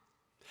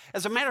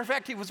 As a matter of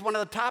fact, he was one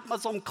of the top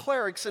Muslim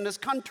clerics in his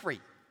country.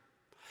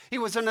 He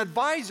was an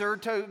advisor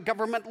to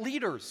government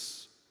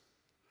leaders.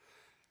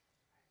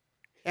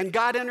 And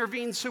God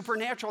intervened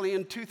supernaturally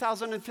in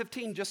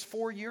 2015, just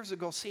 4 years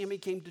ago, Sammy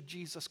came to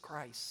Jesus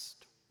Christ.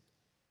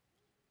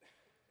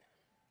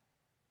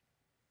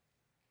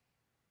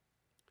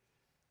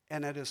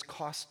 And it has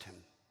cost him.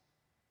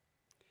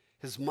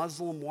 His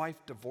Muslim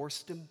wife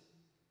divorced him,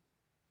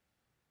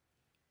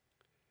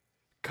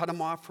 cut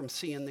him off from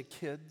seeing the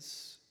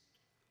kids,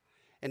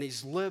 and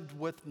he's lived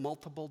with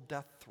multiple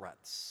death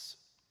threats.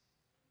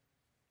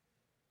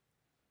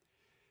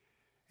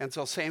 And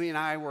so Sammy and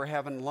I were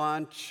having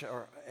lunch,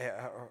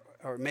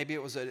 or maybe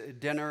it was a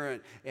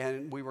dinner,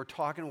 and we were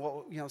talking,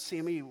 well,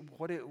 Sammy,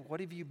 what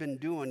have you been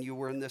doing? You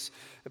were in this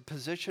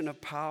position of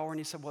power. And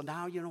he said, well,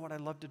 now you know what I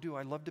love to do?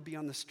 I love to be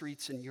on the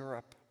streets in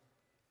Europe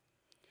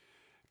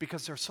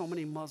because there's so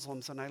many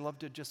Muslims, and I love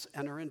to just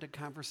enter into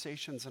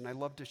conversations, and I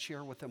love to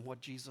share with them what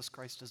Jesus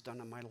Christ has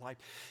done in my life.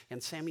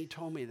 And Sammy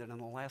told me that in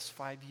the last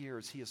 5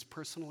 years, he has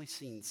personally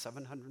seen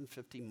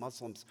 750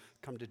 Muslims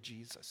come to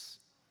Jesus.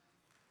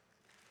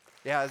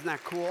 Yeah, isn't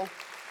that cool?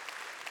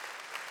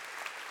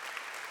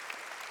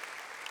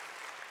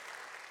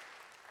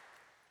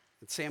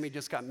 And Sammy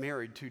just got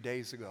married 2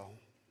 days ago.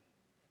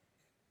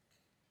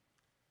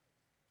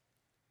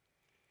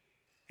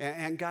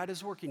 And God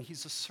is working.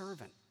 He's a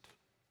servant.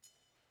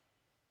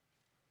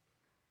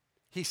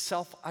 He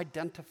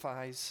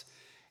self-identifies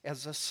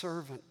as a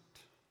servant.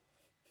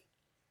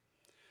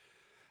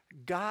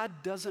 God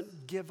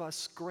doesn't give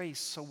us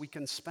grace so we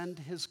can spend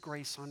his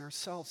grace on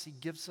ourselves. He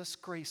gives us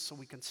grace so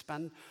we can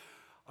spend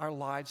our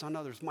lives on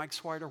others. Mike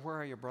Swider, where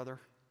are you, brother?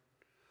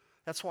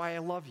 That's why I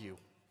love you.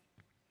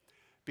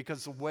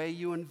 Because the way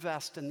you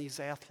invest in these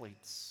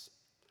athletes,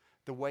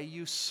 the way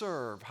you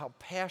serve, how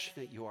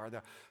passionate you are,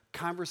 the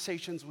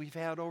conversations we've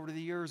had over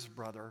the years,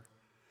 brother,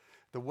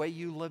 the way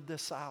you live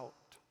this out.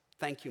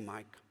 Thank you,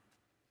 Mike.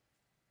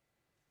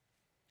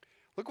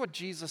 Look what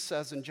Jesus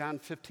says in John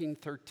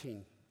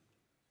 15:13.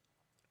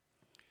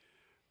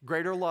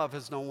 Greater love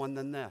has no one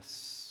than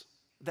this.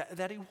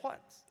 That he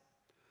what?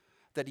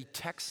 That he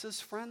texts his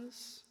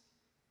friends?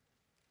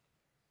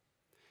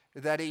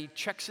 That he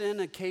checks in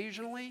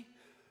occasionally?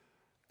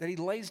 That he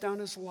lays down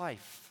his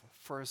life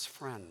for his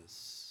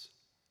friends?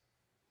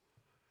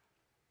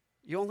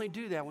 You only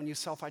do that when you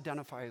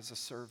self-identify as a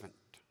servant.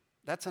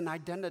 That's an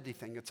identity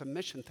thing. It's a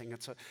mission thing.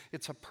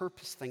 It's a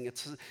purpose thing.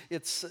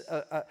 It's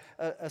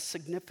a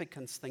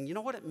significance thing. You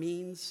know what it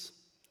means?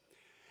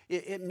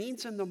 It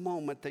means in the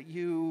moment that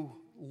you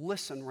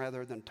listen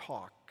rather than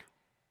talk.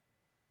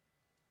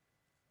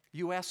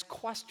 You ask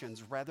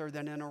questions rather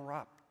than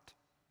interrupt.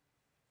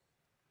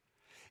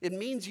 It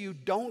means you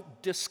don't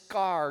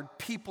discard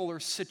people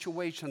or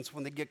situations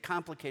when they get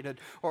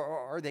complicated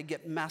or they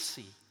get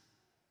messy.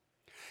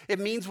 It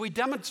means we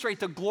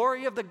demonstrate the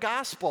glory of the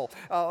gospel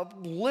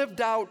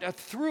lived out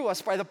through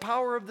us by the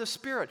power of the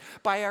Spirit,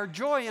 by our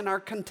joy and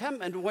our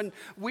contentment when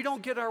we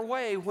don't get our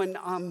way, when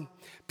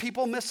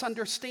people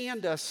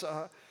misunderstand us,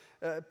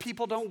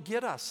 people don't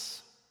get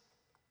us.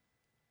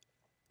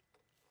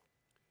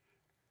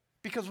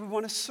 Because we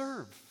want to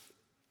serve.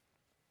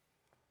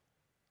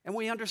 And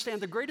we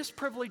understand the greatest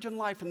privilege in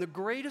life and the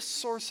greatest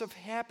source of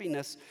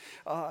happiness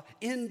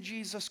in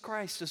Jesus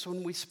Christ is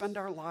when we spend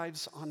our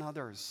lives on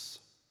others.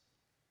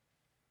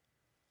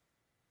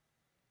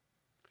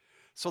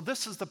 So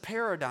this is the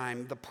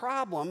paradigm. The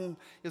problem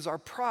is our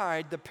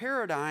pride. The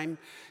paradigm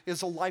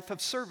is a life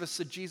of service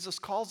that Jesus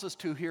calls us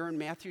to here in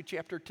Matthew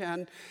chapter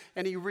 10,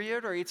 and he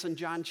reiterates in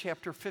John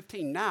chapter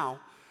 15. Now,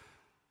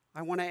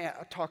 I want to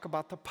talk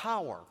about the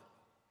power.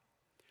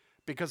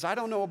 Because I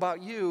don't know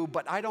about you,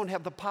 but I don't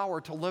have the power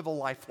to live a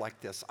life like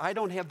this. I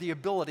don't have the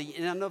ability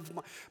in and of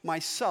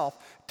myself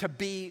to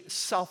be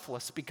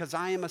selfless because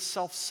I am a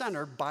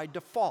self-centered by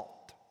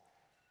default.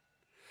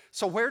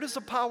 So where does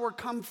the power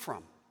come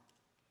from?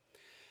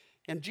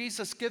 And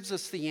Jesus gives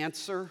us the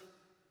answer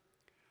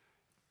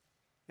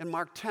in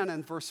Mark 10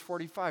 and verse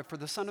 45. For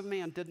the Son of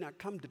Man did not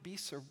come to be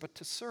served, but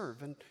to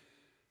serve and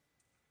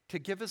to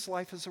give his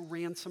life as a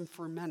ransom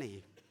for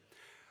many.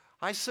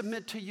 I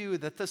submit to you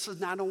that this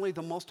is not only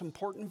the most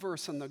important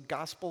verse in the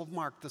Gospel of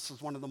Mark, this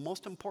is one of the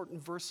most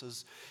important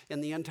verses in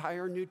the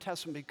entire New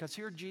Testament, because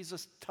here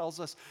Jesus tells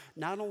us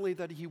not only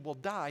that he will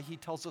die, he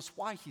tells us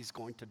why he's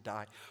going to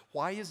die.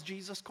 Why is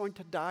Jesus going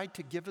to die?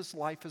 To give his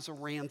life as a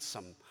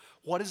ransom.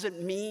 What does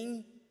it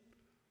mean?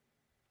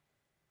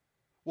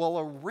 Well,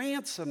 a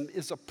ransom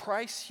is a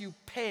price you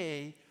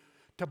pay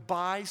to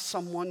buy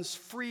someone's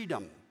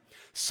freedom.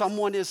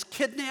 Someone is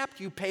kidnapped,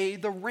 you pay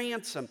the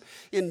ransom.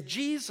 In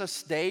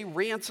Jesus' day,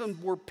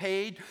 ransoms were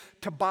paid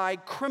to buy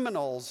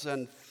criminals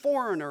and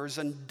foreigners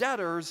and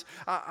debtors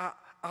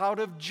out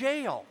of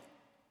jail.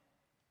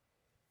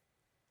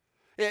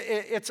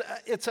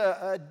 It's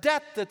a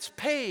debt that's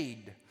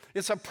paid.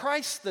 It's a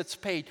price that's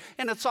paid,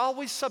 and it's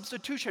always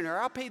substitutionary.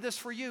 I'll pay this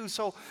for you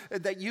so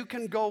that you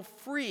can go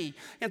free.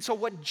 And so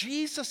what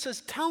Jesus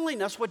is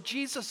telling us, what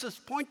Jesus is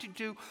pointing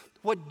to,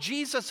 what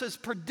Jesus is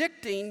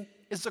predicting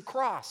is the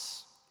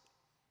cross.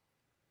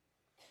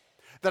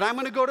 That I'm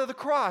going to go to the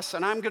cross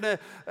and I'm going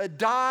to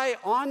die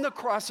on the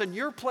cross in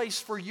your place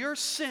for your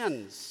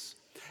sins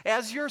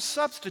as your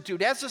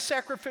substitute, as a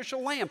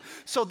sacrificial lamb,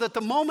 so that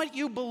the moment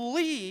you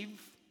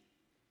believe,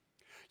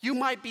 you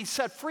might be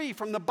set free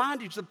from the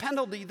bondage, the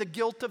penalty, the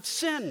guilt of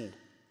sin.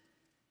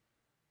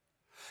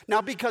 Now,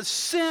 because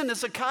sin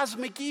is a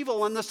cosmic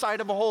evil in the sight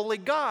of a holy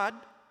God,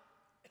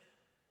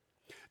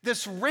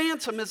 this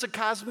ransom is a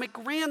cosmic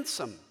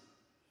ransom.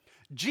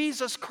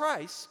 Jesus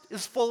Christ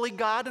is fully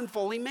God and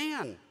fully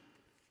man.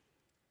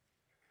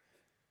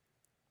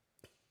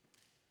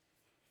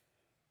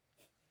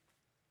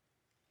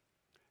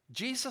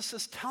 Jesus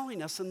is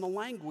telling us in the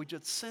language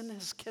that sin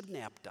has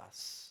kidnapped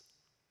us,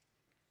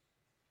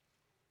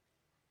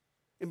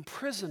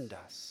 imprisoned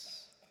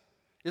us,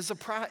 is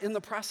in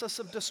the process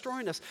of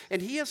destroying us.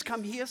 And he has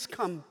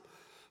come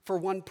for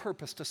one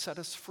purpose, to set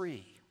us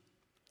free,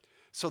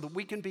 so that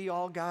we can be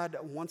all God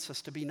wants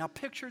us to be. Now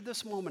picture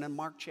this moment in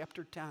Mark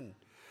chapter 10.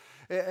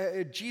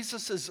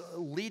 Jesus is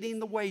leading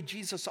the way.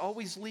 Jesus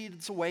always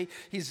leads the way.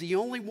 He's the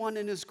only one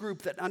in his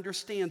group that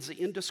understands the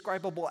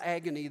indescribable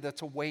agony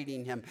that's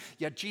awaiting him.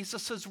 Yet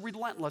Jesus is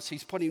relentless.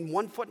 He's putting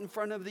one foot in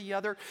front of the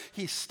other.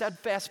 He's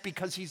steadfast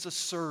because he's a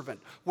servant.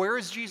 Where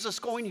is Jesus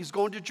going? He's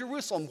going to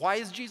Jerusalem. Why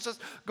is Jesus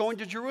going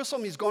to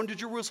Jerusalem? He's going to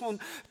Jerusalem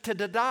to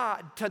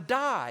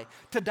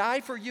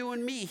die for you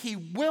and me. He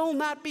will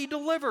not be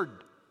delivered.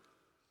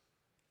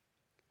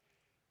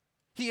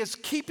 He is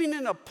keeping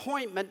an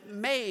appointment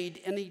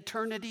made in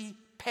eternity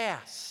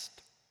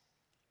past.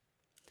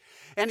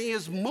 And he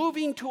is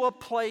moving to a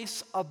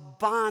place of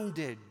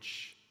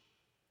bondage.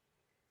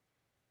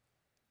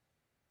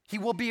 He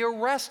will be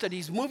arrested.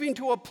 He's moving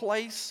to a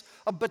place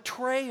of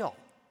betrayal.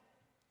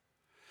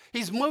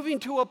 He's moving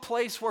to a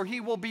place where he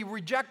will be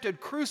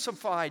rejected,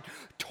 crucified,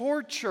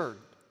 tortured.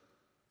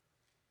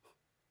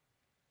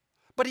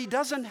 But he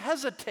doesn't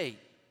hesitate,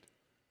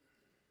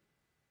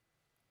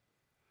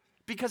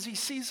 because he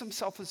sees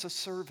himself as a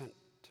servant.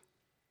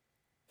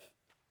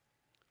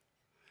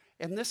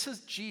 And this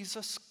is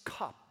Jesus'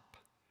 cup.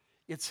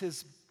 It's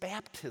his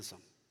baptism.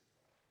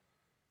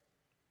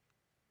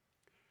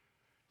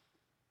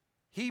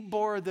 He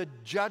bore the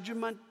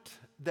judgment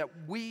that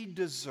we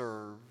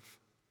deserve.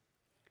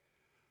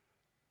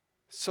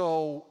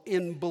 So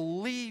in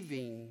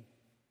believing,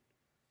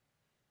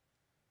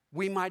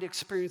 we might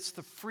experience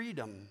the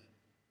freedom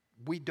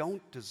we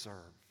don't deserve.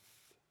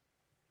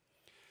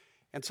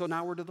 And so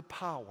now we're to the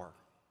power.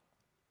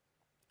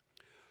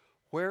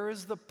 Where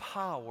is the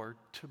power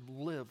to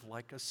live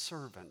like a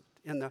servant?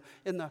 In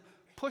the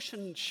push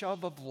and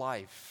shove of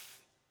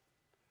life,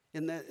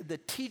 in the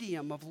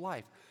tedium of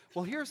life.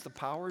 Well, here's the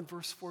power in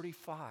verse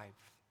 45.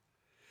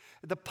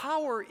 The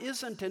power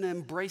isn't in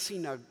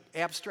embracing an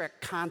abstract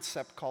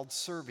concept called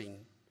serving,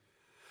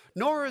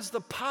 nor is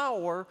the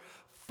power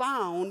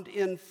found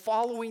in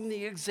following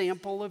the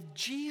example of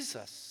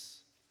Jesus.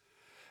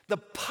 The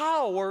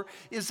power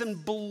is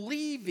in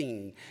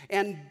believing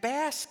and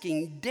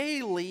basking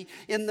daily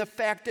in the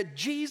fact that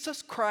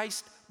Jesus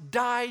Christ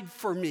died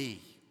for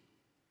me.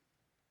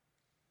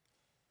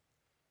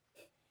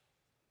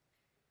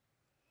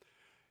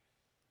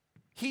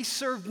 He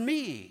served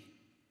me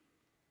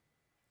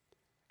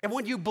And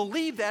when you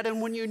believe that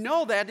and when you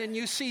know that and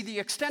you see the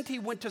extent he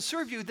went to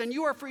serve you, then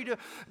you are free to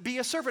be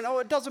a servant. Oh,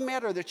 it doesn't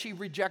matter that she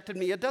rejected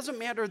me. It doesn't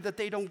matter that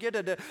they don't get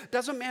it. It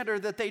doesn't matter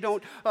that they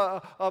don't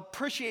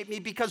appreciate me,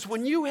 because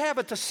when you have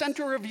at the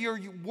center of your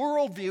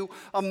worldview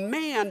a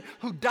man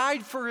who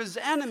died for his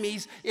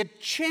enemies, it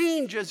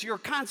changes your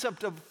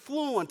concept of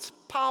affluence,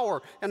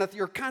 power, and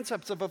your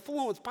concepts of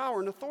affluence,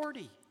 power, and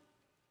authority.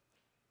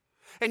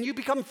 And you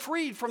become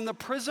freed from the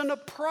prison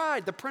of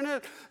pride, the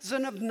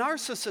prison of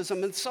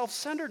narcissism and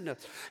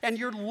self-centeredness. And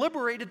you're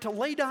liberated to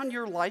lay down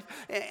your life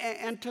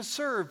and to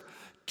serve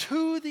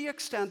to the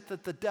extent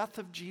that the death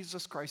of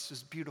Jesus Christ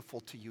is beautiful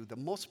to you, the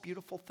most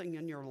beautiful thing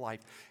in your life.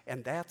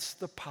 And that's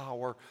the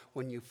power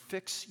when you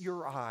fix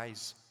your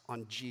eyes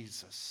on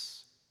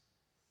Jesus.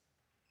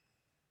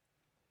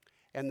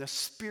 And the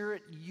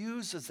Spirit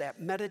uses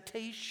that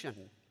meditation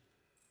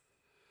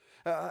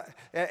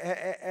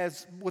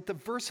as with the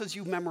verses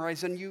you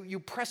memorize, and you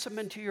press them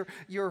into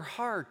your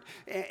heart,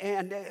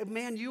 and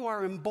man, you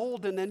are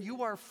emboldened, and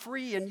you are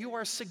free, and you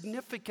are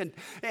significant,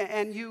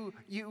 and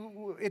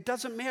it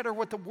doesn't matter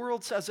what the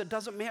world says. It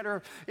doesn't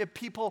matter if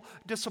people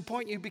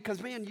disappoint you,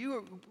 because man,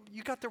 you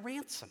got the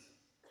ransom,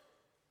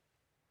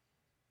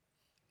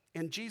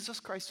 and Jesus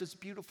Christ is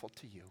beautiful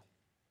to you.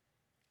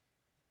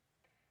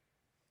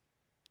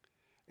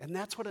 And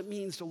that's what it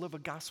means to live a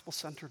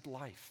gospel-centered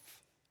life.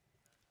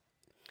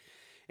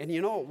 And you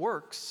know it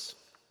works.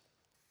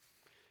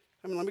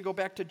 I mean, let me go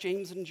back to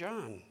James and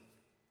John.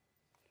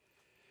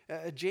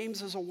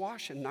 James is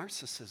awash in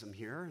narcissism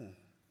here, and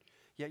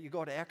yet you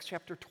go to Acts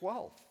chapter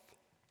 12.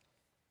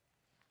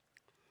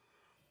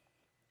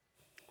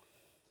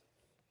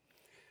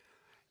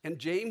 And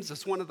James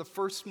is one of the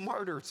first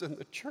martyrs in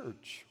the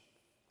church.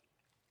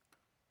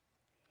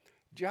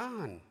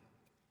 John,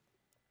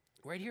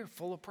 right here,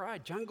 full of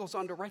pride. John goes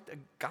on to write the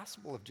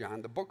Gospel of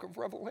John, the book of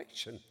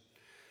Revelation.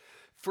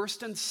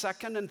 1st and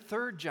 2nd and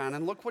 3rd John.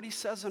 And look what he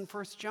says in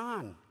 1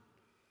 John.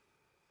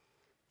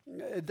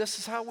 This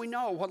is how we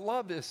know what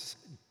love is.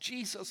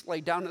 Jesus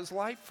laid down his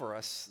life for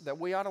us, that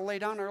we ought to lay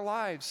down our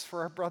lives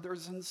for our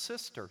brothers and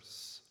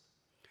sisters.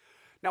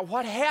 Now,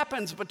 what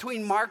happens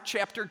between Mark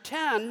chapter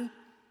 10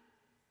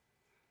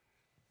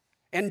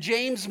 and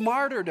James'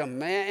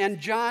 martyrdom, and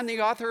John,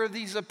 the author of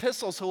these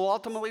epistles, who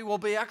ultimately will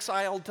be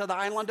exiled to the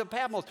island of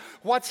Patmos?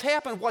 What's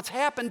happened? What's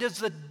happened is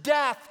the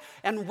death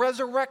and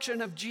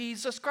resurrection of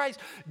Jesus Christ.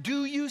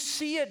 Do you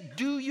see it?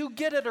 Do you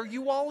get it? Are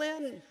you all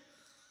in?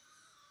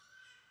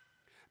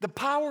 The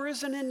power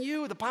isn't in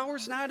you. The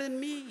power's not in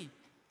me.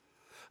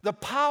 The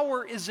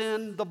power is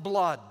in the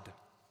blood.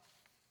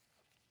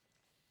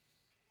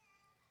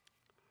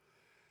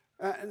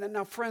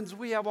 Now, friends,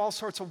 we have all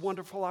sorts of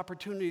wonderful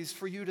opportunities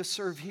for you to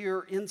serve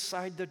here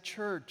inside the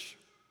church.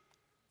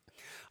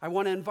 I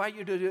want to invite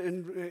you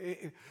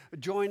to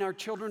join our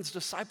children's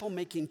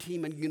disciple-making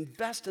team and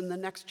invest in the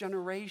next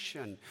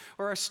generation,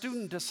 or our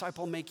student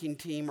disciple-making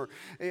team, or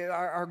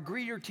our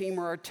greeter team,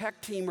 or our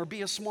tech team, or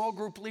be a small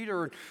group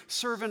leader and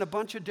serve in a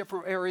bunch of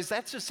different areas.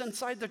 That's just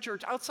inside the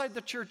church. Outside the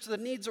church, the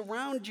needs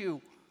around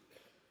you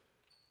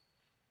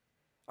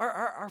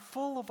are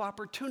full of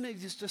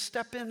opportunities to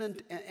step in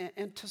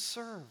and to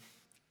serve.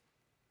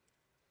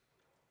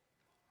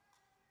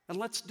 And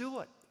let's do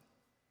it.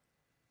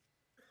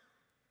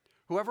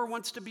 Whoever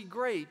wants to be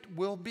great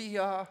will be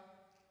a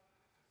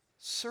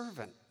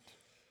servant.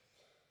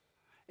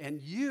 And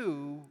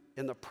you,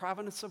 in the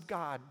providence of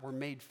God, were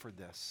made for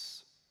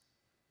this.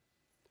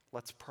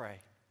 Let's pray.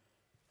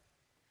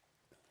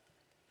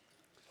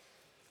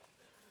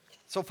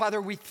 So, Father,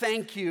 we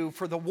thank you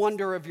for the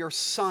wonder of your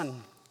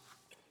Son,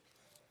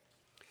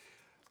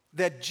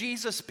 that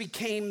Jesus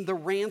became the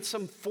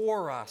ransom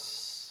for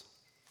us,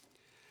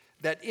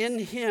 that in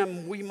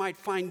him we might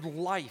find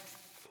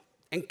life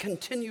and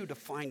continue to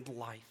find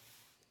life.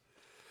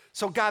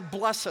 So God,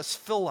 bless us,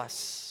 fill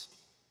us,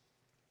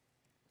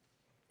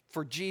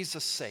 for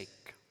Jesus'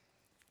 sake.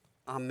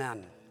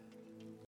 Amen.